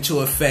 I want it to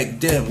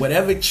affect them.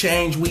 Whatever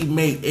change we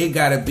make, it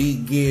gotta be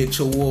geared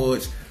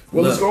towards.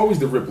 Well, it's always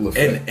the ripple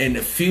effect. In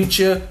the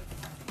future,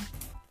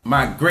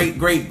 my great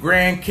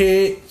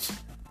grandkids,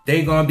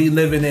 they gonna be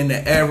living in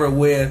the era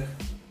where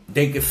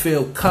they can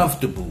feel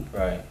comfortable,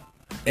 right,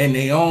 in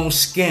their own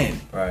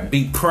skin, right.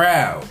 Be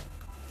proud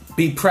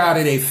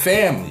of their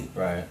family,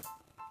 right.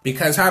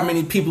 Because how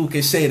many people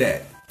can say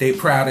that they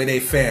proud of their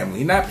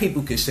family? Not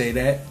people can say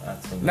that.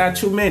 Not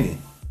too many.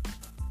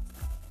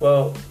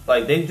 Well,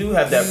 like, they do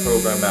have that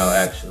program out,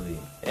 actually.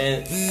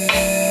 And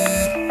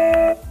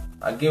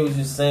I get what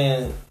you're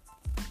saying.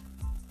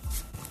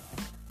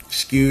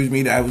 Excuse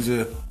me, that was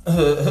a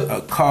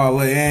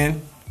caller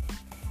in.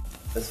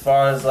 As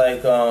far as,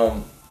 like,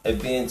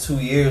 it being 2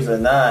 years or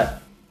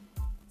not,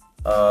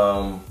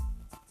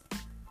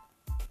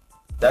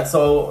 that's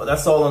all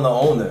on the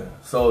owner.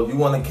 So if you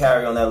want to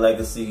carry on that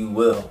legacy, you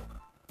will.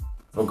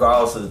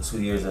 Regardless of the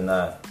 2 years or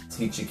not.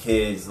 Teach your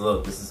kids,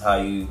 look, this is how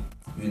you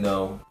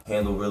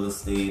handle real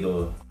estate,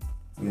 or,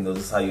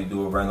 this is how you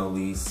do a rental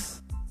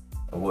lease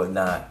or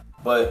whatnot.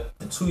 But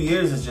the 2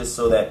 years is just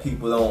so that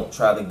people don't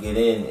try to get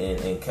in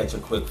and catch a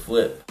quick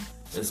flip.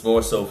 It's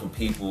more so for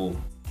people,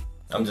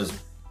 I'm just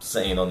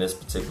saying on this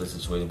particular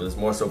situation, but it's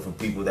more so for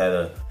people that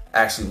are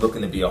actually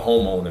looking to be a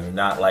homeowner,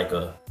 not like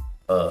a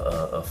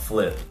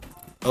flip.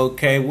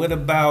 Okay, what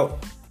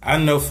about, I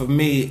know for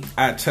me,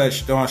 I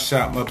touched on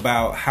something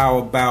about how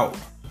about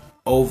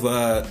over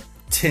a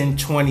 10,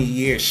 20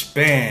 year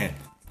span,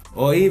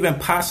 or even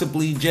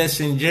possibly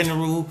just in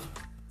general,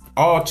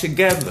 all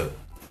together.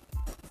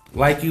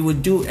 Like you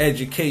would do,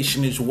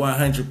 education is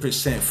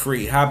 100%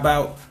 free. How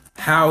about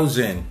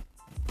housing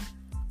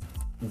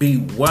be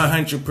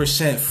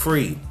 100%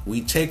 free?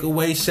 We take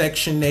away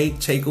Section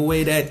 8, take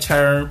away that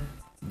term.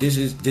 This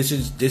is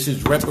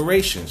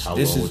reparations. How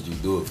long would you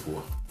do it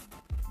for?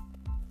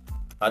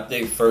 I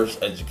think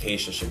first,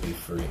 education should be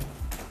free.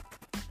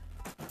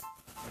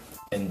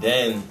 And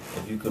then,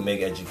 if you could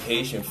make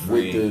education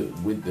free,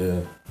 with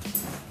the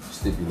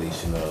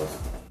stipulation of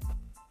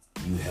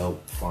you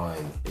help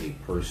find a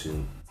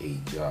person a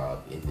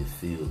job in the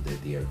field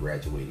that they are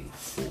graduating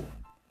for.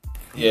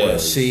 Yeah. Well,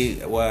 see,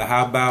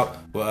 how about?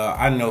 Well,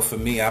 I know for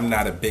me, I'm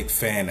not a big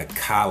fan of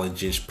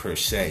colleges per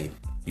se.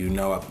 You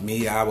know,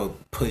 me, I would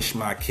push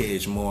my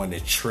kids more in the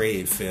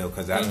trade field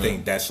because I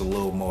think that's a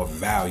little more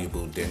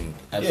valuable than.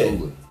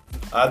 Absolutely.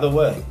 Either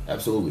way.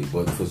 Absolutely.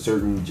 But for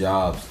certain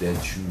jobs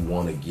that you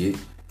want to get,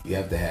 you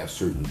have to have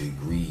certain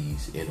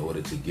degrees in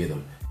order to get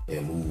them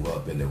and move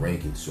up in the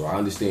rankings. So I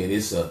understand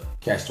it's a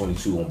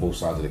catch-22 on both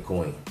sides of the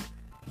coin.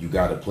 You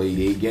got to play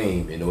their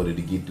game in order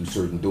to get through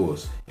certain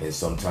doors. And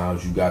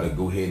sometimes you got to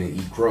go ahead and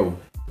eat crow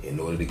in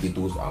order to get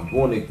through. I'm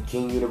going to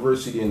King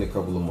University in a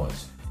couple of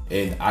months.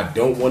 And I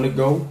don't want to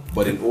go,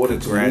 but in order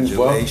to move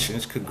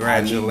up,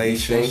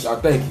 congratulations. I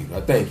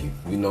thank you.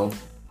 You know,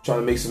 trying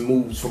to make some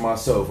moves for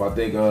myself. I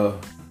think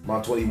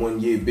my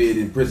 21-year bid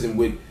in prison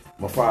with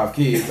my 5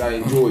 kids, I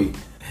enjoyed.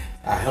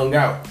 I hung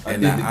out. I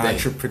and did the the thing.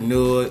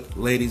 entrepreneur,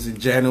 ladies and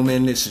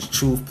gentlemen, this is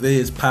Truth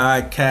Is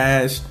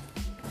Podcast.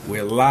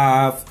 We're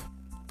live.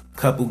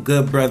 Couple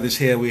good brothers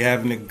here. We're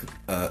having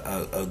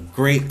a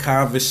great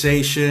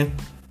conversation.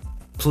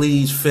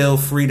 Please feel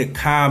free to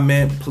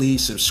comment.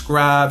 Please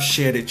subscribe,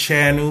 share the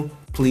channel.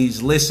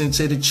 Please listen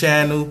to the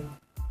channel.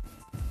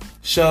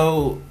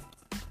 So,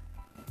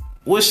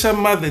 what's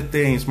some other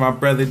things, my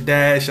brother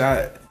Dash?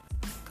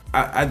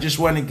 I just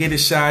want to get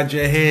inside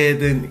your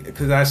head, and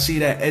because I see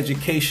that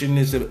education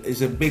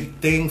is a big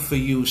thing for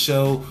you.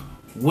 So,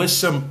 what's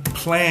some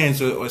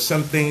plans or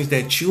some things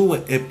that you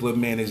would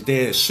implement? Is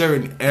there a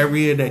certain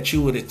area that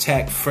you would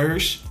attack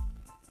first?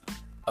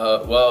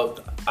 Well,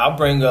 I'll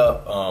bring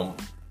up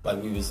like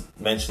we was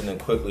mentioning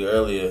quickly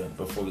earlier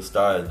before we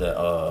started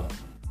that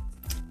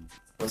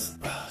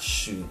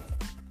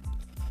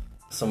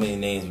so many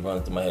names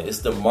running through my head. It's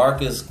the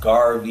Marcus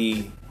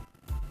Garvey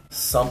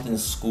something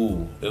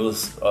school. It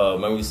was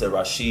remember you said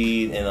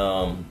Rashid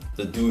and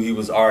the dude he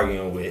was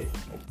arguing with.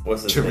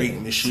 What's his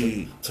name?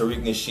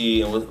 Tariq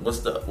Nasheed. And what's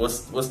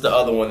the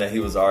other one that he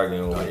was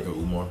arguing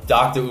with?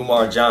 Dr.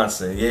 Umar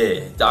Johnson.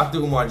 Yeah, Dr.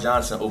 Umar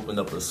Johnson opened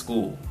up a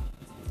school.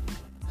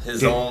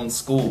 His own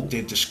school.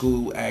 Did the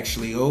school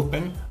actually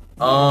open?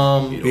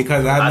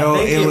 Because I know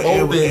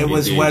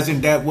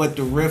wasn't that what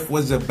the riff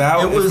was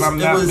about? If I'm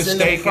not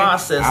mistaken, in the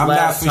process. I'm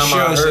not for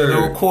sure, so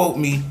don't quote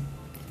me.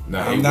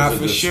 I'm not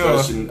for sure.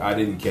 I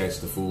didn't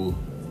catch the full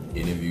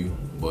interview,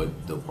 but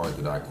the part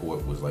that I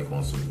caught was like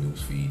on some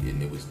news feed,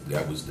 and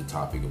that was the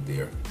topic of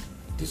their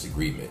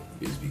disagreement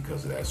is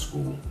because of that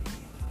school,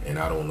 and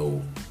I don't know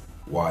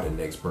why the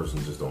next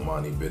person just don't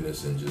mind their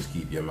business and just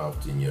keep your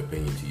mouth and your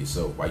opinion to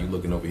yourself. Why you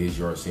looking over his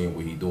yard seeing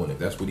what he doing? If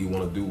that's what he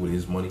want to do with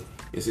his money,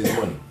 it's his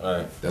money. All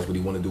right. That's what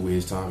he want to do with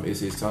his time.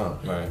 It's his time.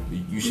 Right.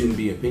 You shouldn't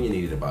be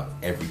opinionated about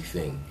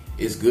everything.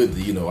 It's good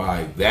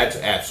to, that's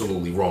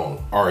absolutely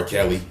wrong, R.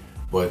 Kelly,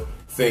 but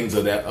things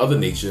of that other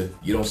nature,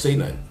 you don't say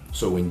nothing.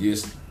 So when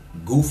just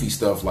goofy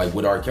stuff like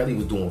what R. Kelly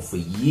was doing for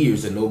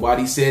years and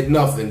nobody said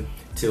nothing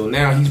till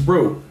now he's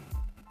broke.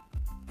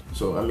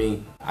 So,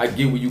 I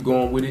get where you're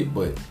going with it,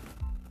 but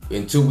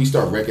until we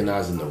start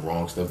recognizing the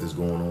wrong stuff that's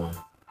going on,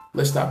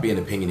 let's stop being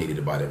opinionated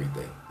about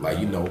everything. Like,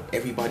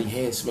 everybody's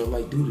hands smell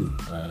like doo-doo.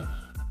 Right.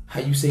 How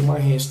you say my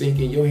hands stink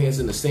and your hands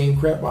in the same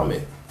crap I'm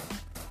in?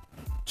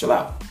 Chill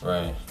out.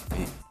 Right.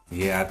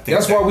 Yeah, I think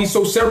that's why we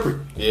so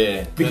separate.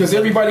 Yeah. Because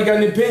everybody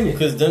got an opinion.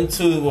 Because them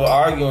two were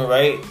arguing,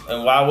 right?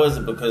 And why was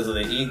it? Because of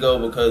the ego,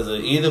 because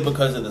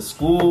of the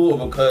school,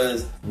 or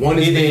because one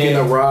is making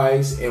a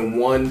rise and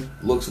one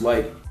looks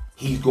like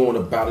he's going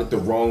about it the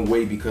wrong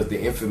way because the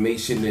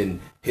information and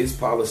his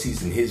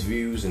policies and his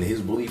views and his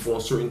belief on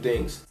certain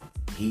things,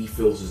 he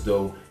feels as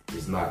though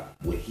is not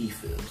what he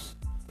feels.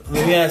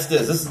 Let me ask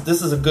this.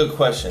 This is a good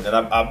question, and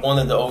I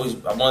wanted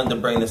to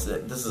bring this.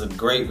 This is a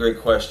great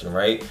question,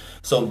 right?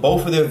 So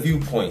both of their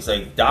viewpoints,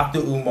 like Dr.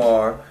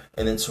 Umar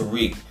and then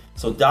Tariq.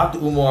 So Dr.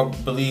 Umar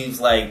believes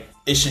like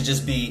it should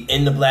just be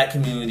in the black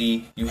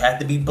community. You have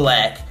to be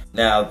black.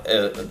 Now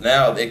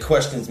it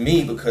questions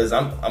me because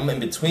I'm in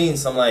between.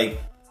 So I'm like,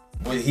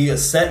 will he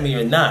accept me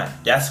or not?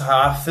 That's how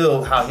I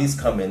feel. How he's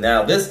coming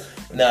now.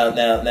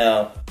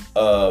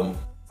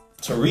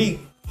 Tariq.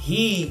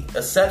 He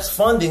accepts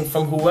funding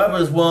from whoever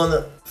is willing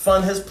to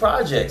fund his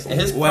projects, and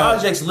his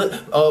projects.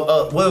 What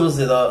was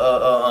it?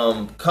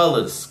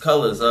 Colors.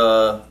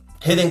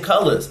 Hidden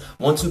Colors.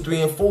 1, 2,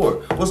 3, and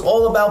 4 was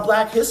all about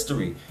Black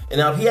history. And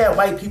now, if he had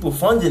white people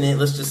funding it,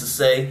 let's just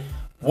say,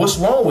 what's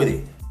wrong with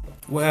it?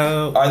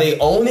 Well, are they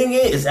owning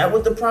it? Is that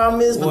what the problem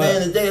is? But at the end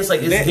of the day, it's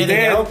like it's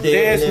getting out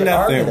there. There's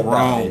nothing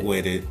wrong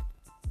with it,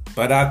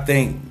 but I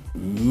think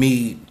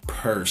me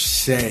per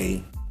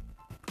se.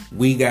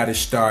 We got to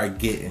start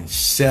getting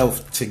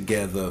self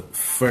together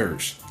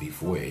first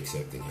before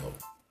accepting help.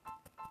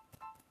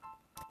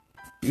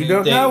 We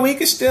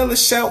can still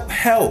accept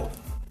help,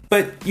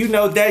 but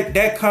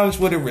that comes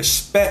with a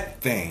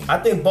respect thing. I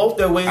think both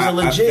their ways are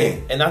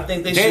legit, and I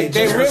think they should.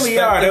 They really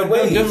are. Their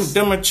ways.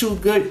 Them are two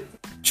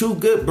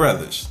good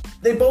brothers.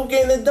 They both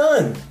getting it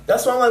done.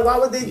 That's why I'm like, why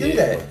would they do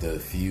that? But the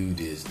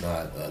feud is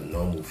not a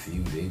normal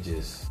feud. They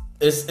just.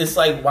 It's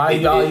like, why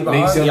y'all even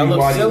arguing? Y'all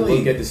look silly.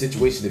 Look at the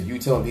situation of you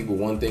telling people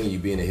one thing and you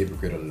being a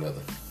hypocrite on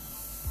another.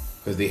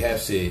 Because they have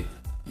said,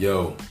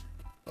 yo,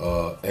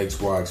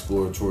 XY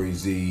exploratory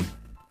Z.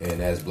 And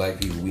as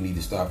black people, we need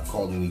to stop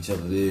calling each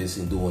other this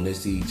and doing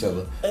this to each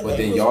other. And but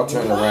then y'all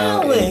turn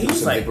around and do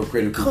some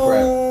hypocritical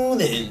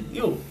crap. And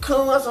you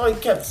cool. That's all he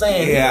kept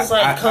saying. Yeah, he was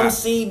like, come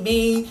see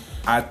me.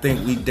 I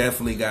think we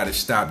definitely got to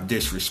stop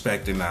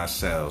disrespecting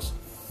ourselves.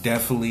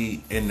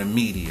 Definitely in the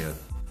media.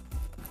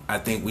 I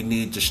think we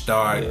need to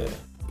start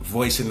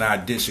voicing our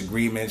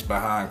disagreements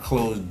behind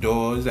closed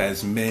doors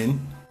as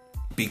men,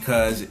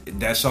 because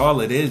that's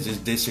all it is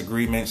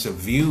disagreements of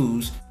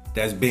views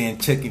that's being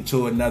taken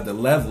to another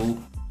level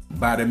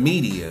by the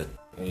media,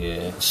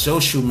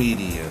 social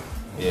media,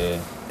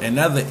 and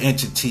other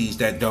entities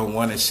that don't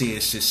want to see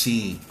us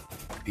succeed.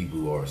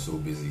 People are so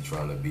busy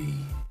trying to be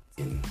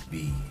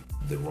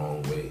the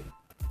wrong way.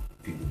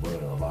 People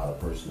burn a lot of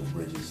personal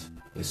bridges.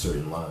 There's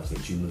certain lines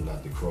that you knew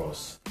not to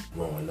cross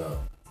growing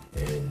up,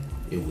 and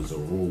it was a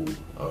rule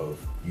of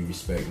you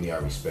respect me, I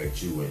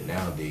respect you. And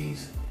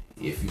nowadays,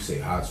 if you say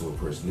hi to a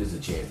person, there's a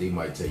chance they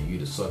might tell you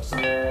to suck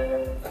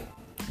something.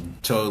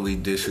 Totally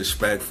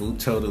disrespectful,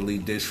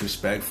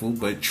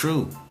 but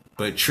true.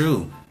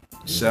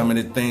 Some of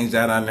the things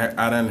that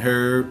I done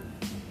heard,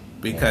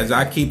 because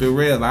I keep it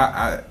real.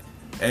 I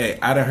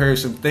done heard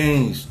some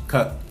things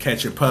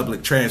catching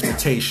public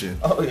transportation.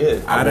 Oh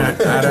yeah. I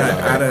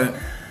done.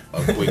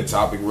 A quick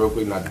topic, real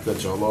quick, not to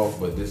cut y'all off,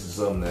 but this is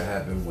something that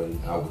happened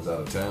when I was out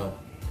of town,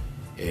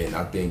 and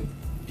I think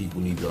people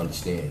need to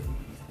understand.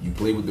 You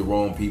play with the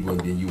wrong people,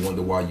 and then you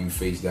wonder why you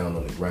face down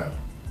on the ground.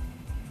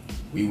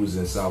 We was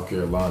in South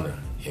Carolina,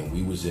 and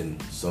we was in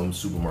some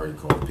supermarket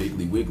called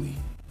Piggly Wiggly.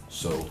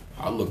 So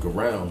I look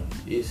around,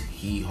 it's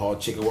Hee-Haw,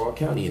 Chickasaw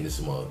County in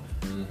this mug.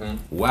 Mm-hmm.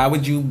 Why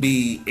would you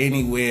be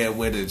anywhere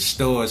where the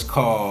store is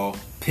called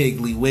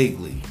Piggly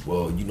Wiggly?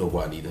 Well, you know,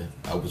 Juanita,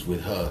 I was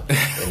with her, and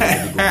we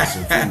had to go get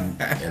some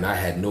food, and I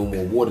had no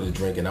more water to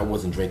drink, and I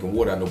wasn't drinking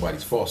water out of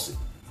nobody's faucet,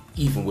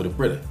 even with a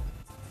Brita.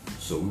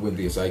 So we went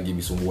there, so I gave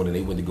me some water, and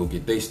they went to go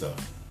get their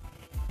stuff.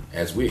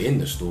 As we're in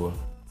the store,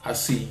 I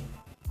see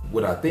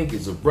what I think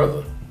is a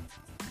brother.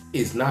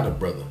 It's not a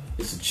brother.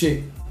 It's a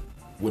chick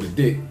with a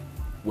dick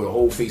with a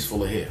whole face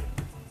full of hair.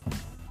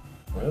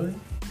 Really?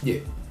 Yeah.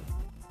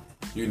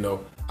 You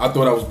know, I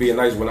thought I was being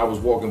nice when I was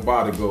walking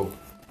by to go,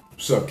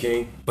 "What's up,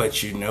 King?"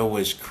 But you know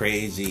what's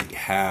crazy?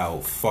 How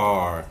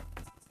far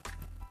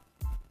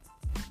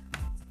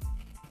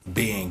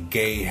being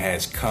gay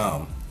has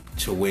come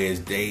to where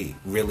they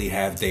really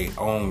have their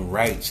own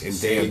rights, and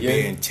they're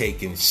being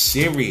taken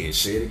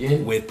serious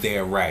with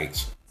their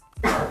rights.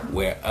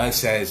 Where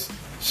us as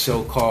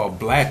so-called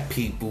black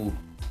people,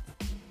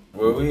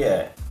 where we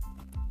at?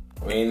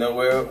 We ain't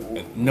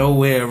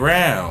nowhere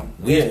around.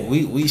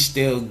 We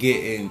still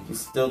getting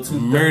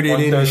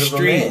murdered in the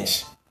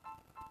streets.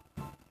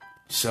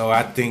 So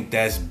I think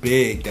that's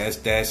big.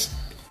 That's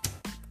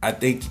I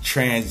think the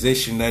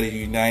transition of the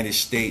United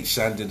States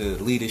under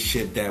the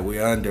leadership that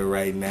we're under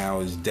right now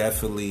is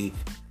definitely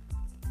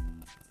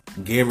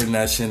gearing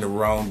us in the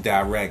wrong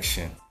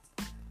direction.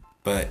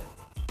 But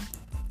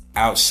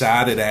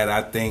outside of that,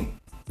 I think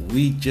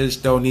we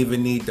just don't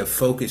even need to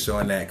focus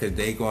on that, because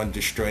they're going to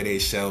destroy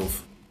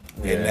themselves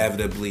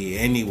inevitably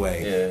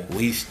anyway.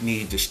 We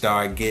need to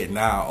start getting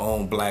our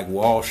own Black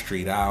Wall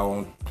Street, our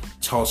own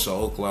Tulsa,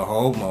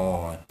 Oklahoma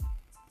on.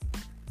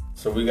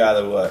 So we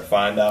gotta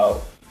find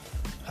out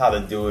how to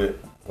do it,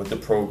 what the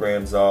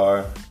programs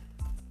are,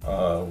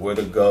 where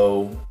to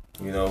go,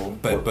 you know.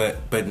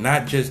 But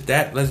not just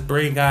that. Let's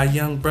bring our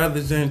young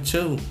brothers in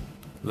too.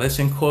 Let's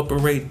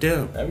incorporate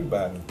them.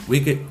 Everybody.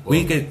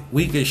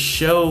 We could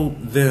show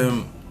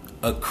them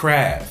a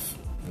craft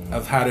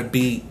of how to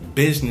be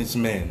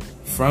businessmen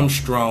from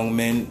strong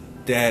men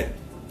that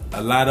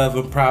a lot of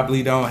them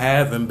probably don't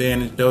have, and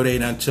being as though they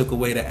done took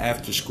away the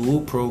after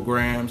school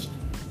programs,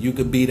 you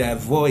could be that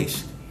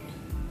voice.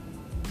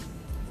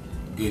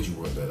 Good you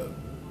brought that up.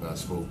 I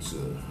spoke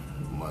to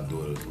my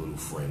daughter's little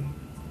friend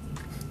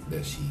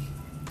that she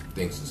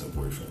thinks is her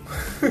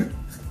boyfriend.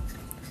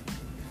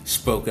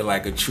 Spoken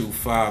like a true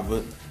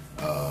father.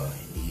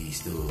 He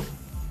still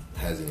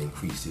hasn't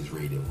increased his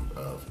rate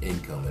of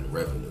income and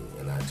revenue,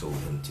 and I told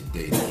him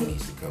today that he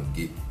needs to come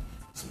get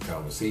some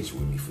conversation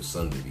with me for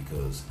Sunday,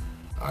 because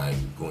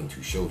I'm going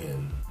to show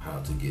him how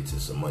to get to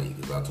some money,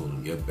 because I told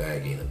him your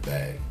bag ain't a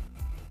bag,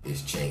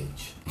 it's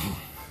change.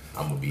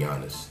 I'm gonna be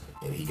honest.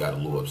 And he got a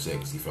little upset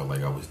because he felt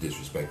like I was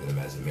disrespecting him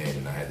as a man,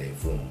 and I had to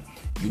inform him.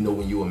 You know,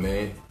 when you're a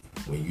man,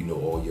 when you know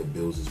all your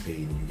bills is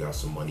paid and you got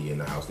some money in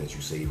the house that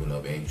you're saving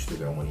up, and you still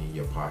got money in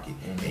your pocket,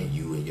 and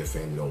you and your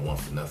family don't want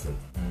for nothing,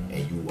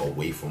 and you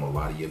away from a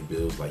lot of your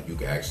bills, like you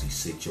can actually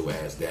sit your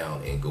ass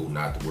down and go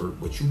not to work,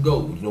 but you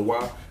go. You know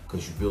why?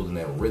 Because you're building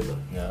that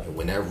rhythm. Yeah. And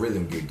when that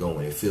rhythm get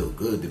going, it feels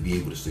good to be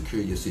able to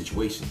secure your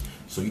situation.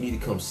 So you need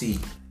to come see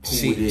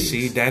who it is.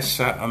 See, that's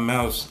something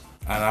else,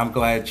 and I'm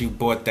glad you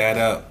brought that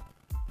up.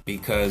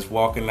 Because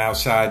walking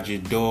outside your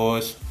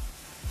doors,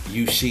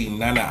 you see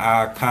none of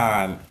our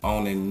kind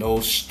owning no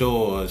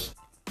stores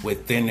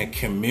within the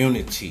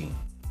community.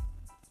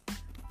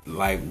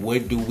 Like,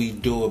 what do we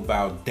do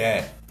about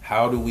that?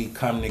 How do we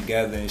come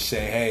together and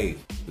say, hey,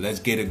 let's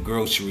get a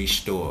grocery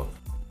store?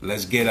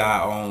 Let's get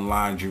our own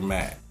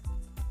laundromat.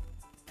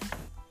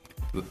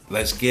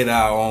 Let's get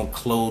our own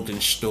clothing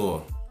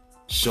store.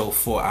 So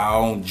for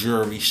our own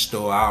jewelry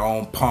store, our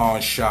own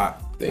pawn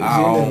shop. Things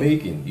in the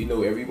making. You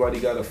know, everybody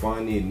got to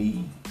find their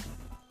need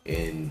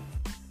and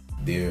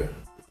their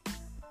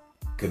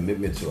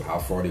commitment to how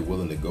far they're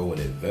willing to go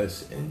and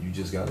invest. And you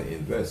just got to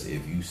invest.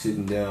 If you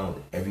sitting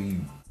down every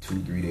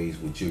 2-3 days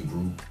with your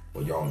group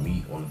or y'all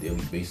meet on a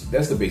daily basis,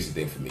 that's the basic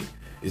thing for me,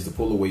 is to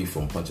pull away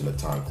from punching a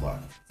time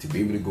clock. To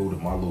be able to go to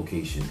my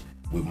location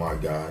with my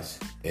guys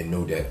and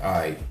know that, all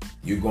right,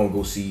 you're going to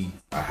go see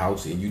a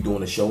house and you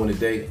doing a show in a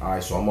day. All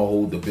right, so I'm going to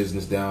hold the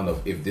business down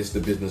of if this the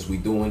business we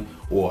doing,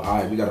 or all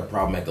right, we got a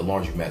problem at the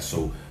laundromat.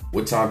 So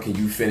what time can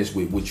you finish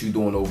with what you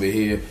doing over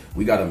here?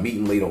 We got a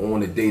meeting later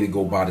on today to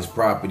go buy this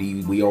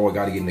property. We all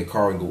got to get in the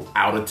car and go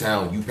out of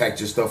town. You packed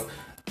your stuff.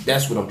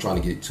 That's what I'm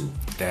trying to get to.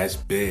 That's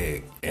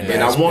big. And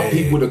I want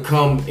people to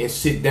come and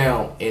sit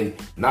down and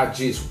not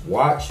just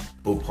watch,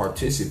 but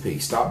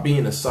participate. Stop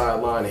being a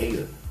sideline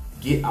hater.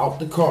 Get out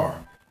the car.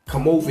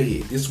 Come over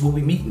here. This is where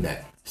we meeting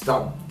at.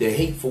 Stop the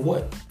hate for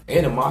what?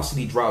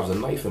 Animosity drives a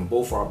knife in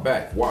both our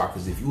back. Why?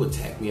 Because if you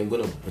attack me, I'm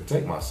going to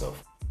protect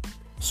myself.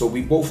 So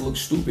we both look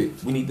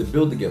stupid. We need to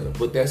build together.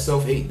 Put that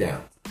self-hate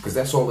down. Because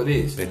that's all it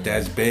is. But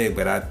that's big.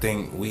 But I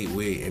think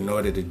we in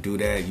order to do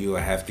that, you'll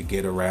have to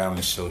get around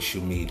the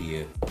social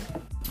media.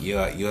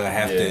 You'll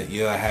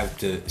have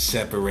to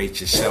separate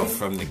yourself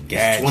from the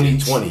gadgets.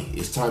 It's 2020.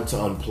 It's time to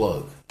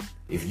unplug.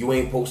 If you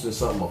ain't posting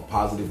something of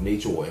positive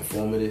nature or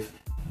informative,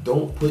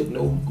 don't put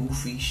no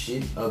goofy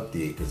shit up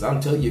there. Because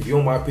I'm telling you, if you're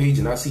on my page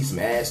and I see some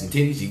ass and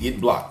titties, you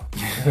get blocked.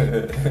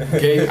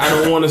 Okay? I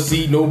don't want to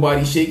see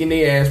nobody shaking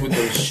their ass with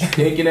those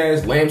stinking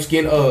ass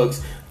lambskin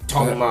Uggs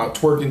talking about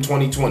twerking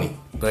 2020.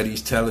 But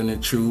he's telling the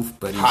truth.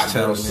 But he's Hot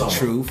telling girl the summer.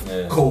 truth.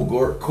 Yeah. Cold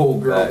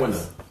girl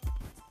winter.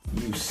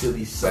 You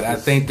silly suckers. But I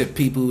think the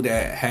people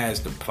that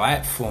has the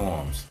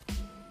platforms,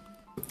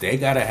 they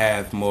gotta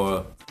have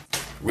more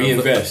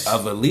reinvest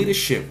of a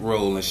leadership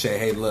role and say,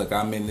 hey, look,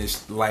 I'm in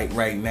this light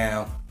right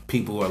now.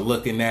 People are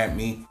looking at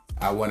me.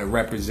 I want to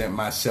represent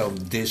myself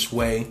this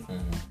way. Mm-hmm.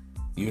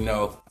 You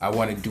know, I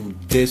want to do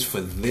this for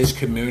this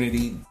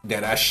community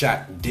that I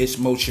shot this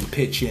motion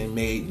picture and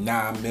made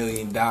 $9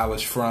 million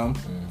from.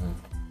 Mm-hmm.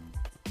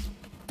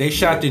 They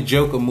shot the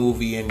Joker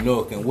movie in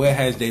Newark, and what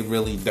has they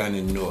really done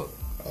in Newark?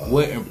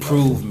 What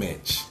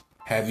improvements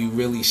have you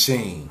really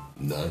seen?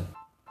 None.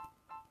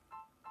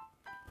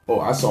 Oh,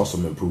 I saw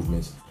some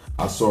improvements.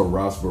 I saw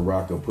Ross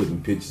Baraka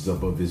putting pictures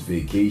up of his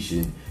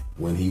vacation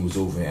when he was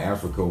over in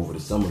Africa over the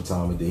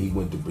summertime, and then he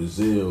went to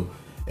Brazil,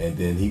 and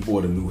then he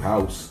bought a new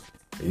house.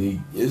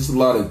 It's a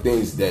lot of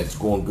things that's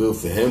going good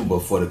for him, but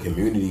for the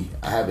community,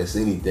 I haven't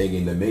seen anything.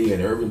 In the mayor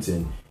in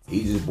Irvington,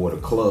 he just bought a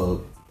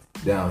club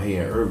down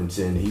here in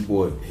Irvington. He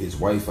bought his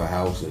wife a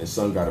house, and his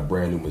son got a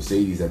brand new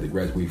Mercedes after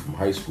graduating from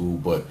high school.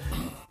 But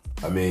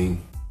I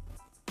mean,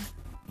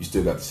 you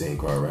still got the same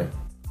car, right?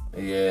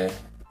 Yeah,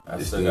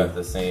 I still got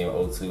the same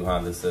 02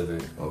 Honda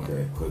Civic.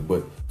 Okay,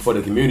 but for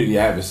the community,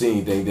 I haven't seen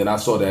anything. Then I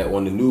saw that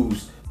on the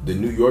news, the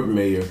New York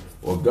mayor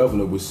or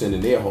governor was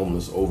sending their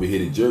homeless over here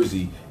to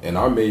Jersey, and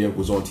our mayor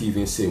was on TV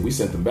and said, we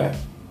sent them back.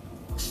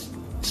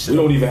 We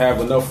don't even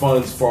have enough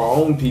funds for our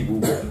own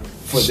people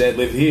for that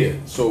live here.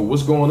 So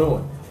what's going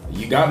on?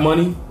 You got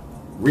money?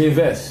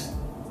 Reinvest.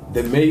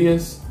 The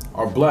mayors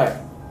are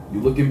black. You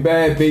looking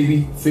bad,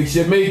 baby. Fix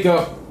your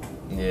makeup.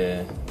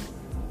 Yeah.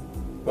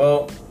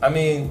 Well, I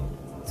mean,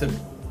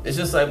 it's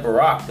just like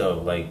Barack, though.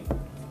 Like,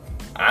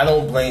 I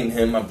don't blame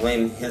him. I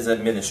blame his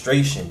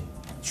administration,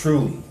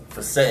 truly,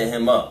 for setting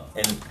him up.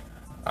 And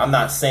I'm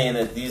not saying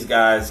that these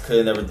guys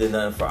could have never did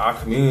nothing for our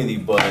community,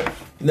 but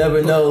you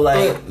never know,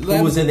 like,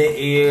 who was in the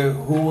air,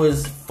 who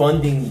was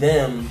funding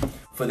them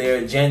for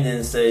their agenda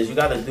and says, you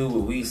got to do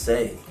what we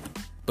say.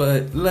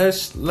 But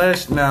let's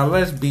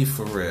be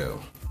for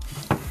real.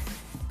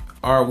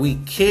 Are we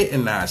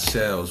kidding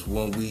ourselves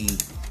when we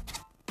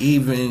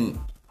even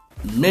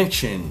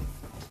mention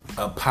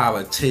a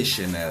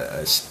politician,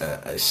 a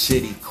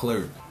city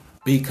clerk?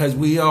 Because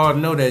we all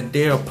know that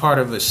they're a part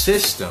of a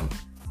system.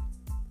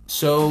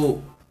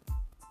 So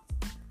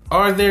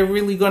are they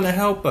really going to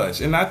help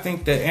us? And I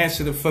think the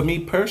answer for me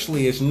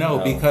personally is no.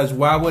 Because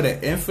why would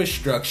an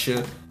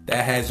infrastructure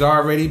that has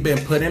already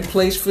been put in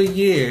place for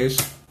years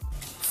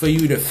for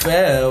you to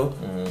fail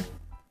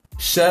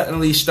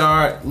suddenly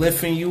start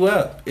lifting you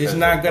up? It's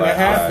not going to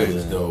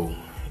happen. Though,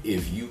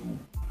 if you,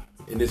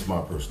 and this is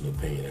my personal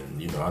opinion,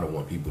 and you know, I don't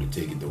want people to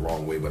take it the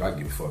wrong way, but I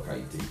give a fuck how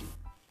you take it.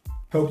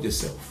 Help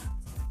yourself.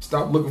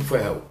 Stop looking for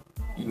help.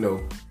 You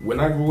know, when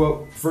I grew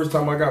up, first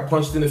time I got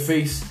punched in the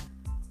face,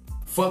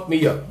 fucked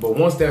me up. But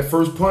once that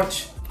first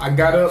punch, I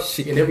got up,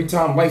 and every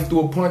time life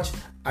threw a punch,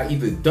 I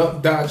either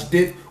ducked, dodged,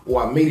 dipped,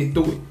 or I made it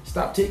through it.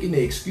 Stop taking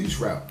the excuse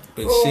route.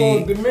 But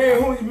see, the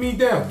man hunted me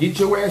down. Get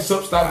your ass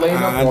up. Stop laying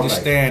up all night. I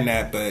understand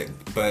that,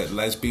 but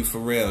let's be for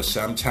real.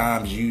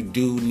 Sometimes you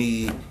do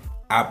need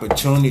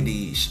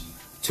opportunities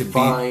to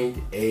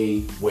find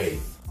a way.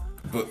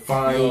 But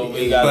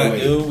we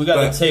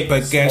gotta take.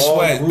 But guess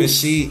what? But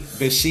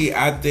see,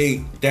 I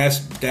think that's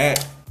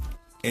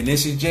and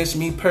this is just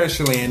me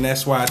personally, and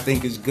that's why I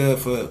think it's good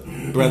for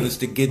brothers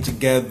to get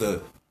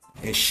together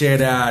and share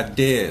their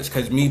ideas.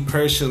 Because me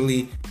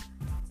personally,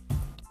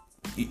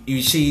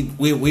 you see,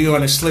 we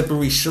on a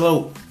slippery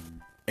slope,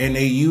 and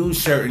they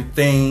use certain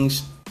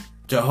things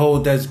to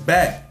hold us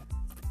back.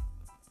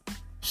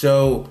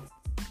 So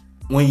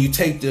when you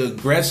take the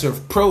aggressive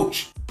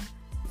approach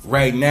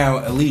right now,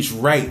 at least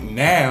right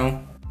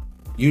now,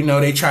 you know,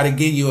 they try to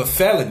give you a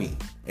felony.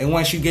 And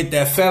once you get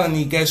that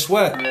felony, guess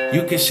what?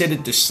 You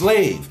considered the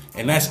slave.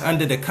 And that's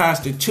under the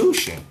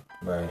Constitution.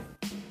 Right.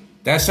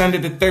 That's under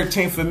the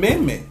 13th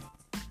Amendment.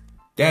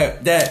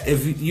 That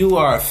if you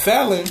are a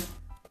felon,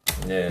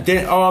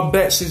 then all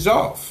bets is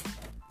off.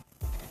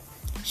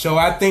 So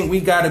I think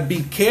we got to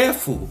be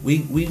careful.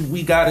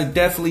 We got to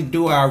definitely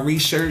do our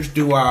research,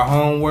 do our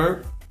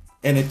homework,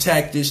 and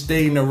attack this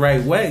thing the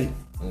right way.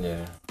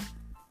 Yeah.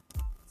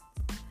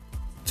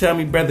 Tell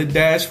me, Brother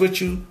Dash,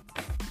 what's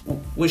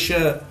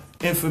your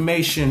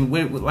information?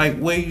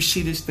 Where you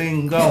see this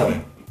thing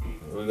going?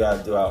 We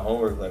gotta do our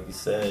homework, like you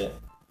said.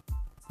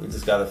 We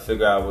just gotta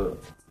figure out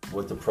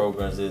what the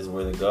programs is,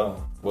 where to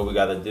go, what we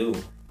gotta do.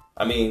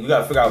 I mean, we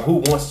gotta figure out who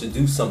wants to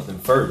do something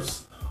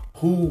first,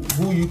 who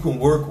you can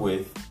work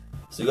with.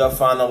 So you gotta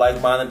find the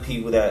like-minded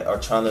people that are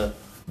trying to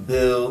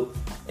build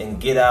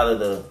and get out of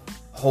the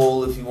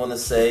hole, if you want to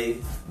say.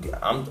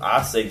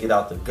 I say get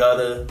out the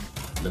gutter,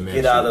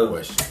 get out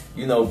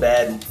of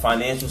bad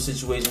financial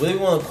situations, whatever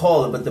you want to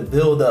call it, but to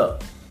build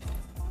up.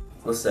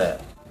 What's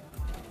that?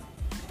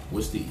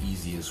 What's the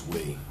easiest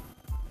way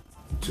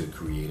to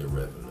create a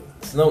revenue?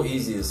 It's no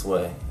easiest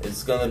way.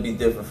 It's gonna be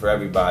different for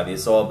everybody.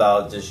 It's all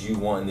about just you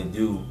wanting to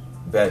do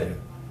better.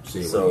 Say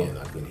it again,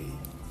 I couldn't hear you.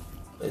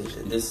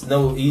 There's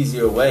no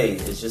easier way.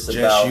 It's just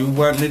about you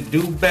wanting to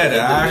do better.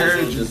 I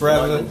heard you,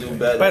 brother. Do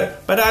better.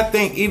 But I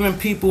think even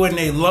people in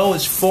their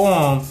lowest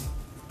form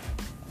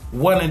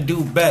want to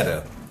do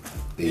better.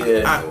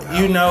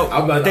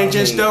 They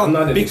just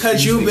don't,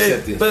 because you've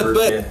been.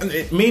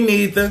 But me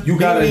neither. You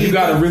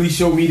gotta really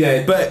show me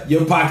that. But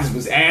your pockets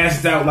was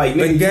assed out like.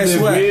 But guess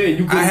what?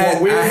 I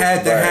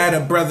had to Right. have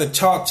a brother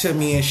talk to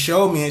me and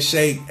show me and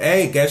say,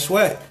 "Hey, guess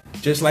what?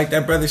 Just like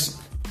that brother,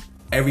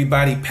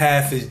 everybody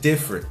path is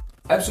different.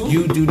 Absolutely.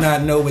 You do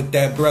not know what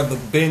that brother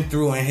been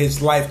through in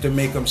his life to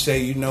make him say,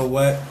 you know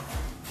what?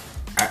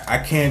 I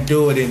can't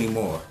do it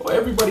anymore." Well,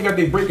 everybody got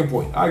their breaking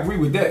point. I agree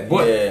with that.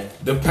 But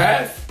the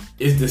path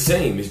is the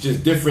same. It's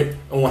just different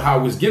on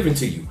how it's given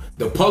to you.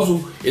 The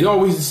puzzle is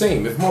always the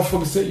same. If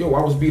motherfuckers say, "Yo,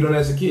 I was beat on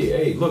as a kid,"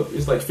 hey, look,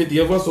 it's like 50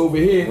 of us over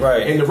here,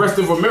 right? And the rest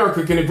of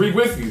America can agree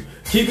with you.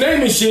 Keep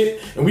naming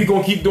shit, and we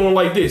gonna keep doing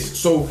like this.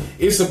 So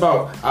it's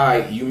about, all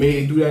right, you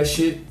made it do that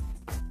shit.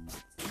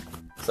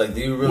 It's like,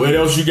 do you really? What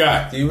else you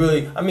got? Do you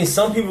really? I mean,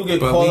 some people get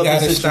But caught we up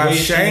gotta in stop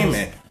situations.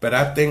 shaming. But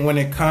I think when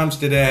it comes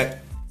to that,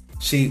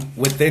 see,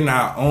 within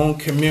our own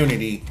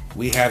community,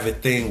 we have a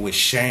thing with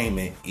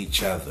shaming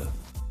each other.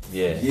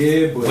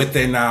 Yeah, but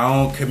Within our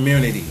own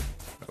community,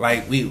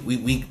 like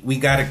we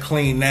gotta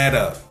clean that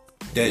up.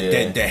 The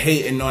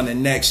hating on the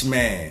next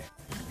man.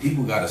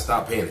 People gotta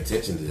stop paying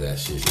attention to that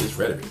shit. It's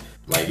rhetoric.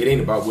 Like, it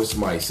ain't about what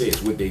somebody says,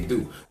 it's what they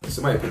do. When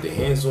somebody put their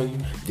hands on you,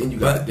 then you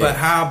got. But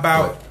how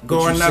about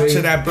going up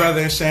to that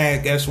brother and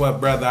saying, "Guess what,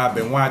 brother? I've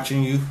been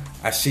watching you.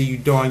 I see you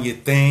doing your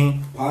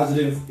thing.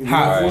 positive.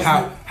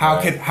 How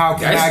can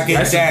I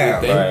get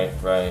down?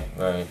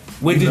 Right.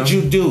 What did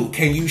you do?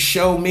 Can you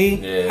show me?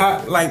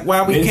 Yeah.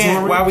 Why we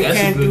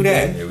can't do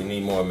that? Yeah, we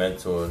need more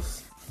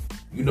mentors.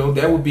 You know,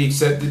 that would be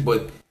accepted,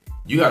 but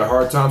you got a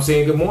hard time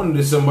saying good morning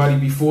to somebody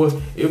before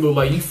it look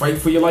like you fight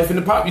for your life in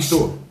the poppy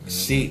store.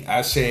 See,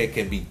 I say it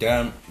can be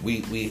done.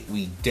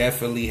 We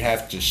definitely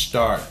have to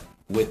start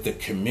with the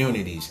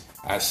communities.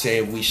 I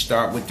say we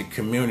start with the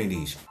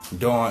communities.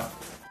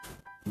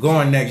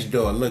 Going next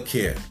door, look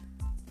here.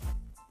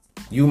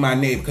 You my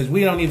neighbor, because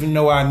we don't even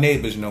know our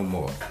neighbors no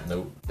more.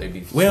 Nope,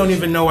 We don't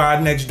even know our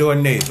next door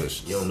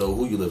neighbors. You don't know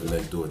who you living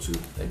next door to.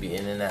 They be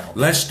in and out.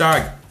 Let's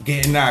start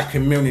getting our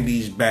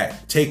communities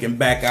back, taking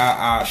back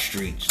our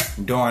streets,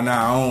 doing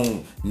our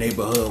own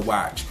neighborhood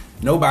watch.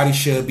 Nobody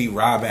should be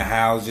robbing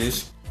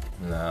houses.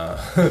 Nah,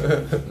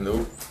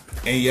 nope.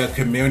 In your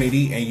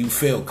community, and you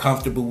feel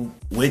comfortable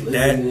with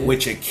that,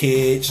 with your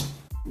kids,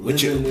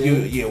 with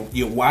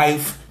your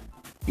wife.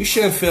 You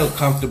should feel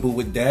comfortable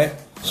with that.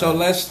 So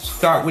let's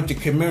start with the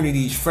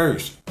communities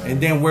first,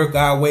 and then work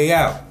our way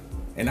out.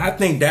 And I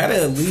think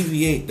that'll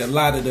alleviate a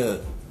lot of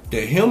the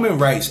human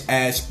rights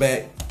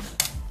aspect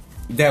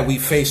that we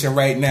facing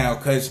right now.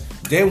 Because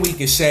then we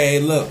can say,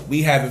 look,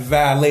 we haven't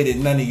violated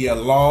none of your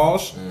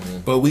laws,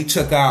 but we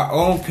took our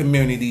own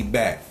community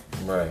back.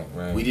 Right.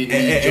 We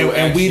didn't need your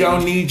and we action.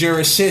 don't need your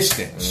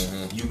assistance.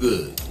 You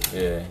good.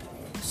 Yeah.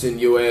 Send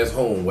your ass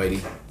home,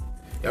 Whitey.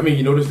 I mean,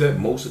 you notice that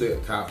most of the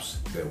cops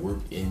that work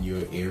in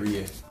your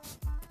area,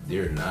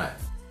 they're not.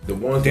 The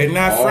ones They're that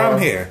not are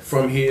from here.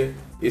 From here,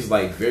 it's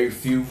like very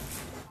few.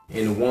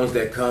 And the ones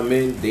that come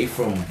in, they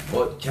from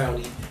Butt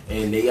County,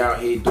 and they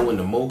out here doing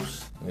the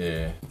most.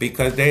 Yeah.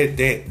 Because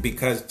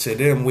because to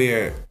them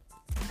we're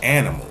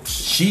animals.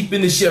 Sheep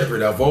and the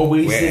shepherd, I've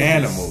always We're said this.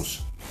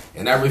 animals.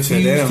 And I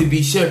refuse to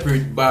be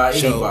shepherded by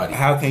anybody. So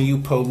how can you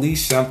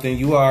police something?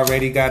 You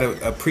already got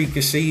a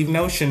preconceived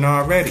notion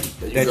already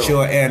that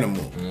you're an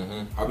animal.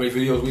 Mm-hmm. How many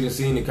videos we done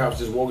seen the cops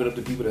just walking up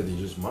to people that they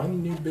just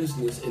minding their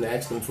business and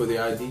ask them for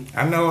their ID?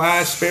 I know I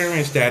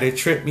experienced that. It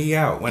tripped me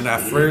out when I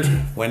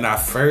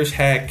first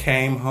had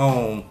came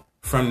home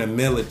from the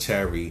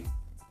military.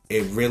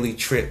 It really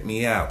tripped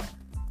me out.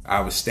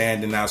 I was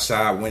standing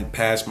outside, went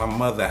past my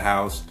mother's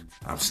house.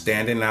 I'm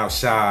standing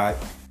outside.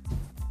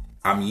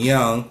 I'm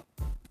young,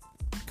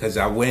 cause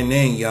I went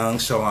in young,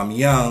 so I'm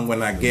young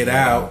when I get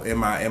out in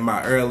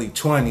my early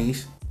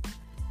 20s,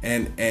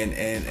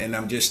 and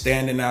I'm just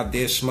standing out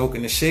there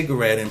smoking a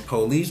cigarette, and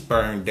police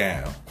burn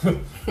down.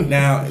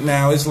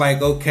 now it's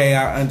like, okay,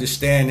 I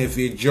understand if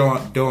you're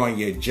doing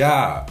your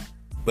job,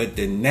 but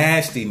the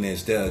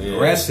nastiness, the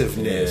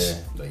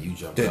aggressiveness,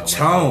 the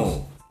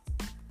tone.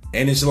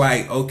 And it's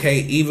like, okay,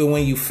 even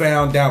when you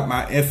found out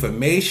my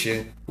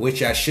information,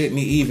 which I shouldn't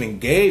even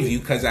gave you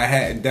because I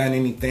hadn't done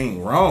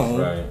anything wrong,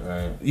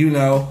 right. You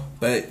know,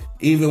 but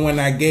even when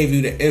I gave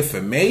you the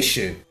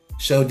information,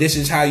 so this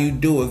is how you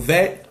do a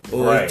vet,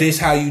 or is this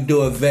how you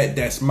do a vet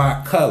that's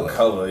my color?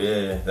 Color,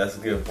 yeah, that's a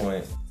good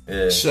point.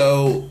 Yeah.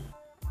 So,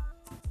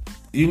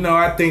 you know,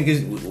 I think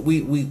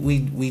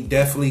we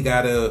definitely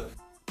gotta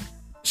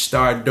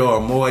start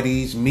doing more of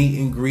these meet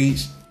and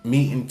greets,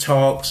 meet and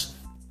talks.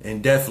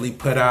 And definitely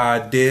put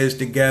our ideas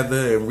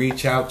together and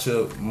reach out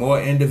to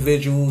more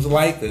individuals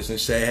like us and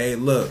say, hey,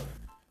 look,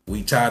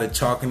 we tired of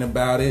talking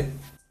about it.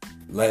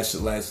 Let's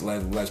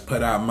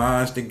put our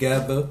minds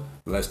together.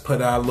 Let's put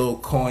our little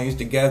coins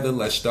together.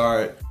 Let's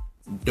start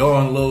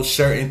doing little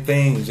certain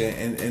things,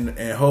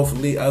 and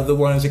hopefully other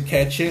ones will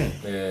catch in.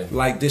 Yeah.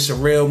 Like this a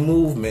real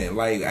movement.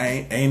 Like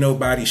ain't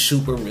nobody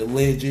super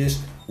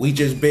religious. We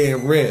just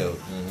being real.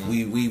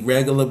 Mm-hmm. We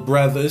regular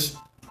brothers.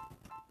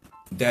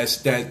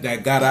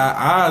 That got our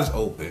eyes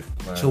open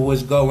to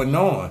what's going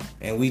on,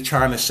 and we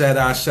trying to set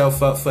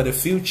ourselves up for the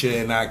future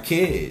and our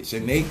kids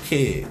and their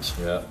kids.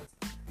 Yeah,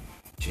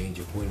 change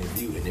your point of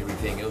view, and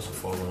everything else will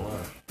fall in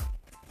line.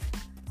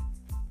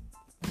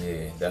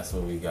 Yeah, that's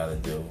what we gotta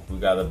do. We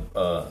gotta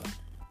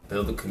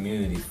build a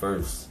community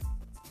first,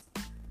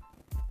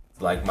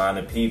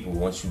 like-minded people.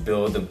 Once you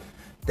build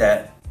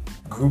that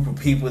group of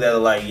people that are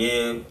like,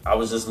 yeah, I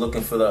was just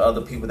looking for the other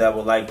people that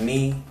were like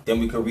me, then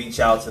we could reach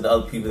out to the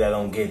other people that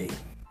don't get it.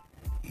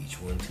 Each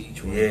one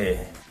teach one.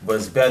 Yeah, but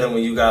it's better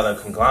when you got a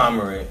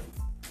conglomerate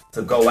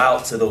to go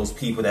out to those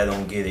people that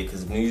don't get it,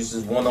 because when you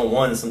just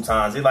one-on-one,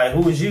 sometimes they're like,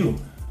 who is you?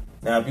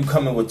 Now if you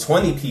come in with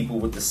 20 people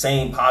with the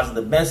same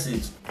positive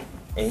message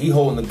and he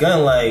holding a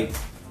gun, like,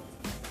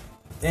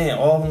 damn,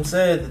 all of them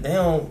said that they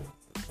don't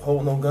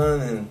hold no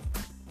gun and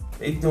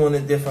they doing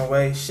it different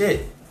way.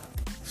 Shit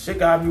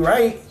gotta be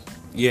right.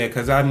 Yeah,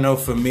 because I know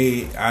for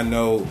me,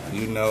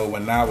 you know,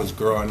 when I was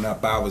growing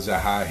up, I was a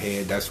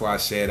hothead. That's why I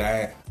said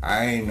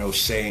I ain't no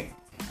saint.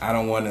 I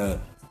want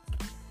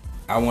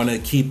to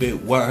keep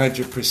it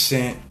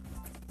 100%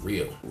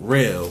 real,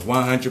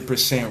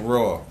 100%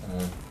 raw.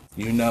 Mm-hmm.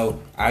 You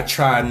know, I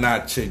try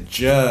not to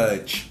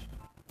judge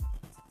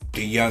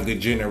the younger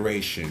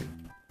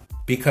generation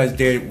because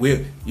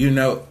you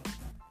know,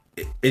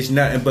 it's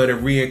nothing but a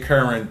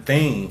reoccurring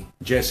thing,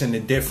 just in a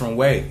different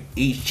way.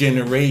 Each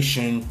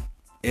generation,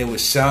 it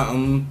was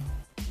something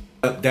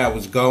that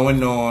was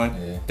going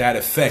on that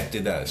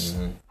affected us.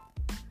 Mm-hmm.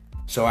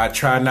 So I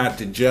try not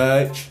to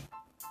judge.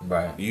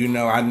 Right. You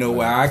know, I know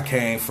where I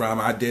came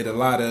from. I did a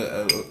lot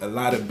of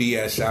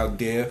BS out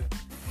there.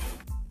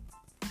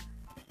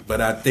 But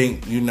I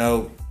think, you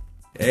know,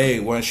 hey,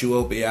 once you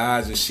open your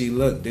eyes and see,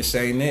 look, this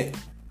ain't it.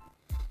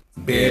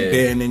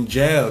 Being in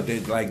jail,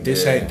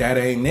 that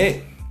ain't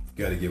it.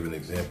 You got to give an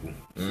example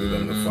for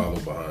them to follow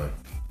behind.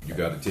 You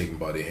got to take them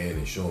by their hand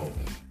and show them,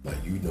 like,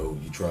 you know,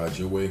 you tried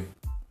your way,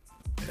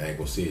 and I ain't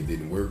gonna say it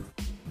didn't work,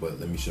 but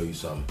let me show you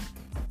something.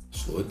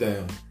 Slow it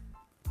down.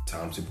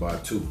 Times it by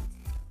 2.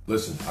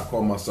 Listen, I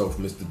call myself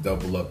Mr.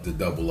 Double Up to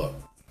Double Up.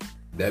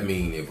 That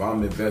means if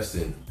I'm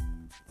investing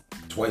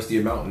twice the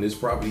amount in this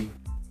property,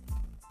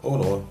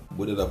 hold on,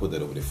 what did I put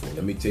that over there for?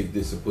 Let me take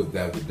this and put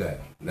that with that.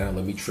 Now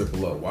let me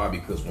triple up. Why?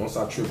 Because once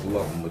I triple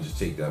up, I'm gonna just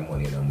take that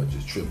money and I'm gonna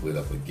just triple it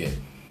up again.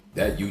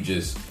 That you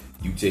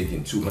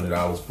taking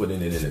 $200,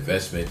 putting in an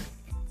investment,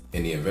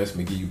 and the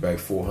investment give you back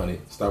 $400.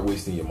 Stop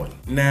wasting your money.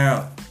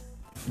 Now,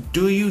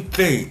 do you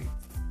think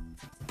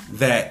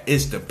that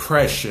it's the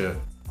pressure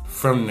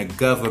from the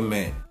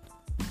government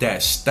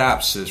that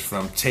stops us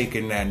from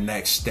taking that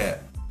next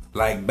step?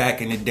 Like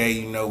back in the day,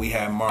 you know, we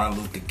had Martin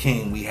Luther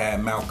King, we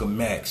had Malcolm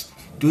X.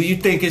 Do you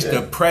think it's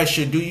the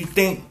pressure? Do you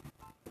think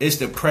it's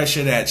the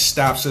pressure that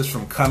stops us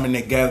from coming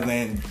together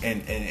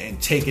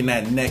and taking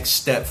that next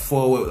step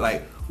forward?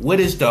 Like, what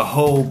is the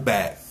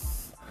holdback?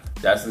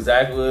 That's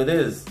exactly what it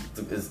is.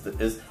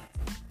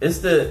 It's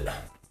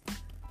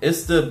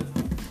the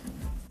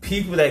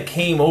people that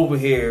came over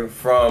here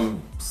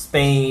from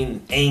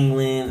Spain,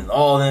 England, and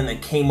all them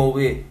that came over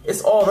here.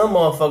 It's all them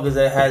motherfuckers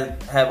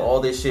that have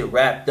all this shit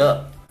wrapped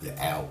up. The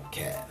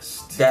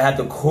outcast. That had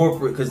the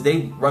corporate, because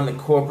they run the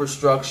corporate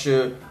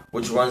structure,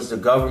 which runs the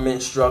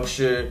government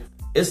structure.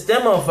 It's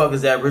them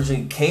motherfuckers that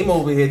originally came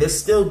over here. They're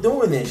still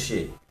doing this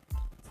shit.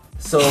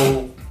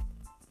 So,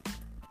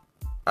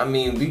 I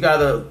mean, we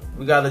gotta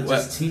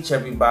just teach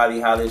everybody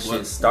how this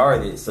shit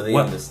started, so they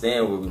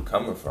understand where we're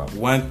coming from.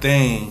 One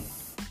thing.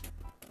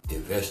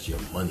 Invest your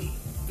money.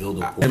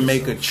 Build a to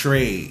make a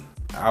trade.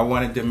 I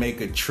wanted to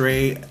make a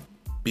trade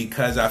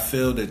because I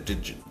feel that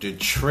the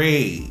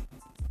trade,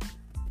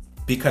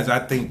 because I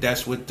think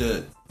that's what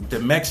the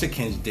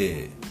Mexicans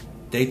did.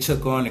 They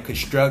took on the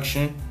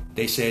construction.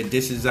 They said,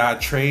 this is our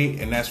trade,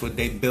 and that's what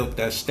they built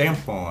that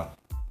stamp on.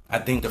 I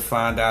think to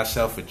find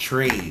ourselves a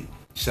trade,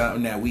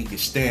 something that we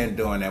could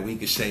stand on, that we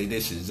could say,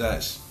 this is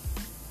us.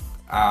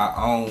 Our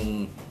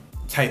own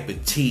type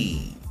of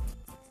tea.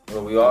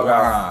 Well, we all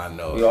find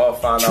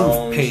our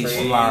own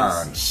toothpaste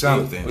line,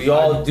 something. We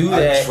all do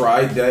that. I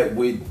tried that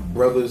with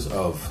brothers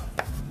of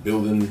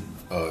building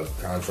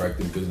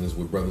contracting business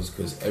with brothers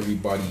because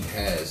everybody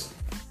has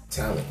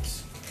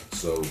talents.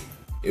 So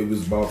it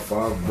was about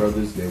 5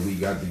 brothers that we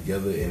got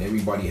together, and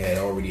everybody had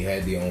already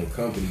had their own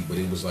company, but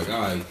it was like,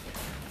 all right,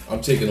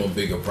 I'm taking on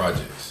bigger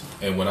projects.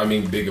 And when I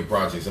mean bigger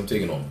projects, I'm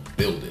taking on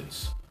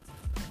buildings.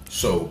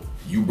 So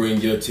you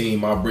bring your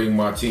team, I bring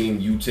my team,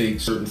 you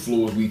take certain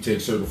floors, we take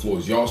certain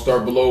floors. Y'all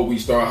start below, we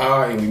start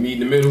high, and we meet in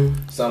the middle.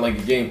 Sound like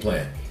a game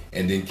plan.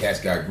 And then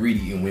cats got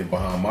greedy and went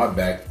behind my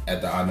back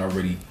after I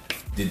already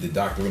did the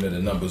doctoring of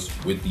the numbers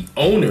with the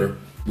owner.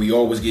 We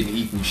always get an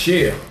equal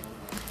share.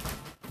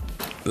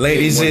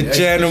 Ladies and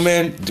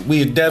gentlemen,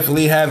 we are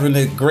definitely having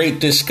a great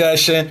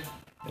discussion.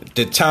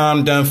 The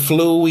time done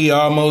flew. We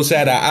almost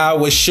at an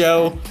hour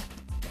show.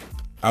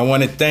 I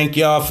want to thank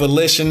y'all for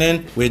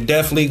listening. We're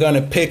definitely going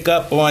to pick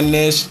up on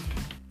this.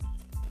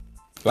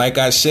 Like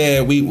I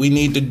said, we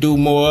need to do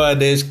more of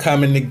this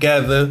coming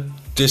together.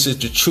 This is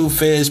the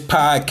Truth Is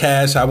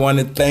podcast. I want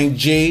to thank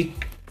G.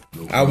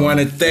 I want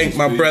to thank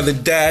my brother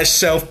Dash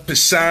Self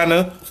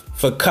Pisana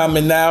for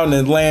coming out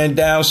and laying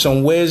down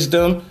some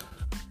wisdom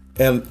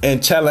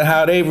and telling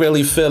how they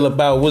really feel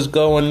about what's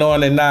going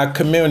on in our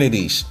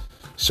communities.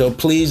 So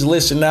please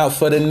listen out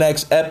for the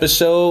next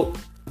episode.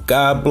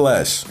 God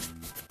bless.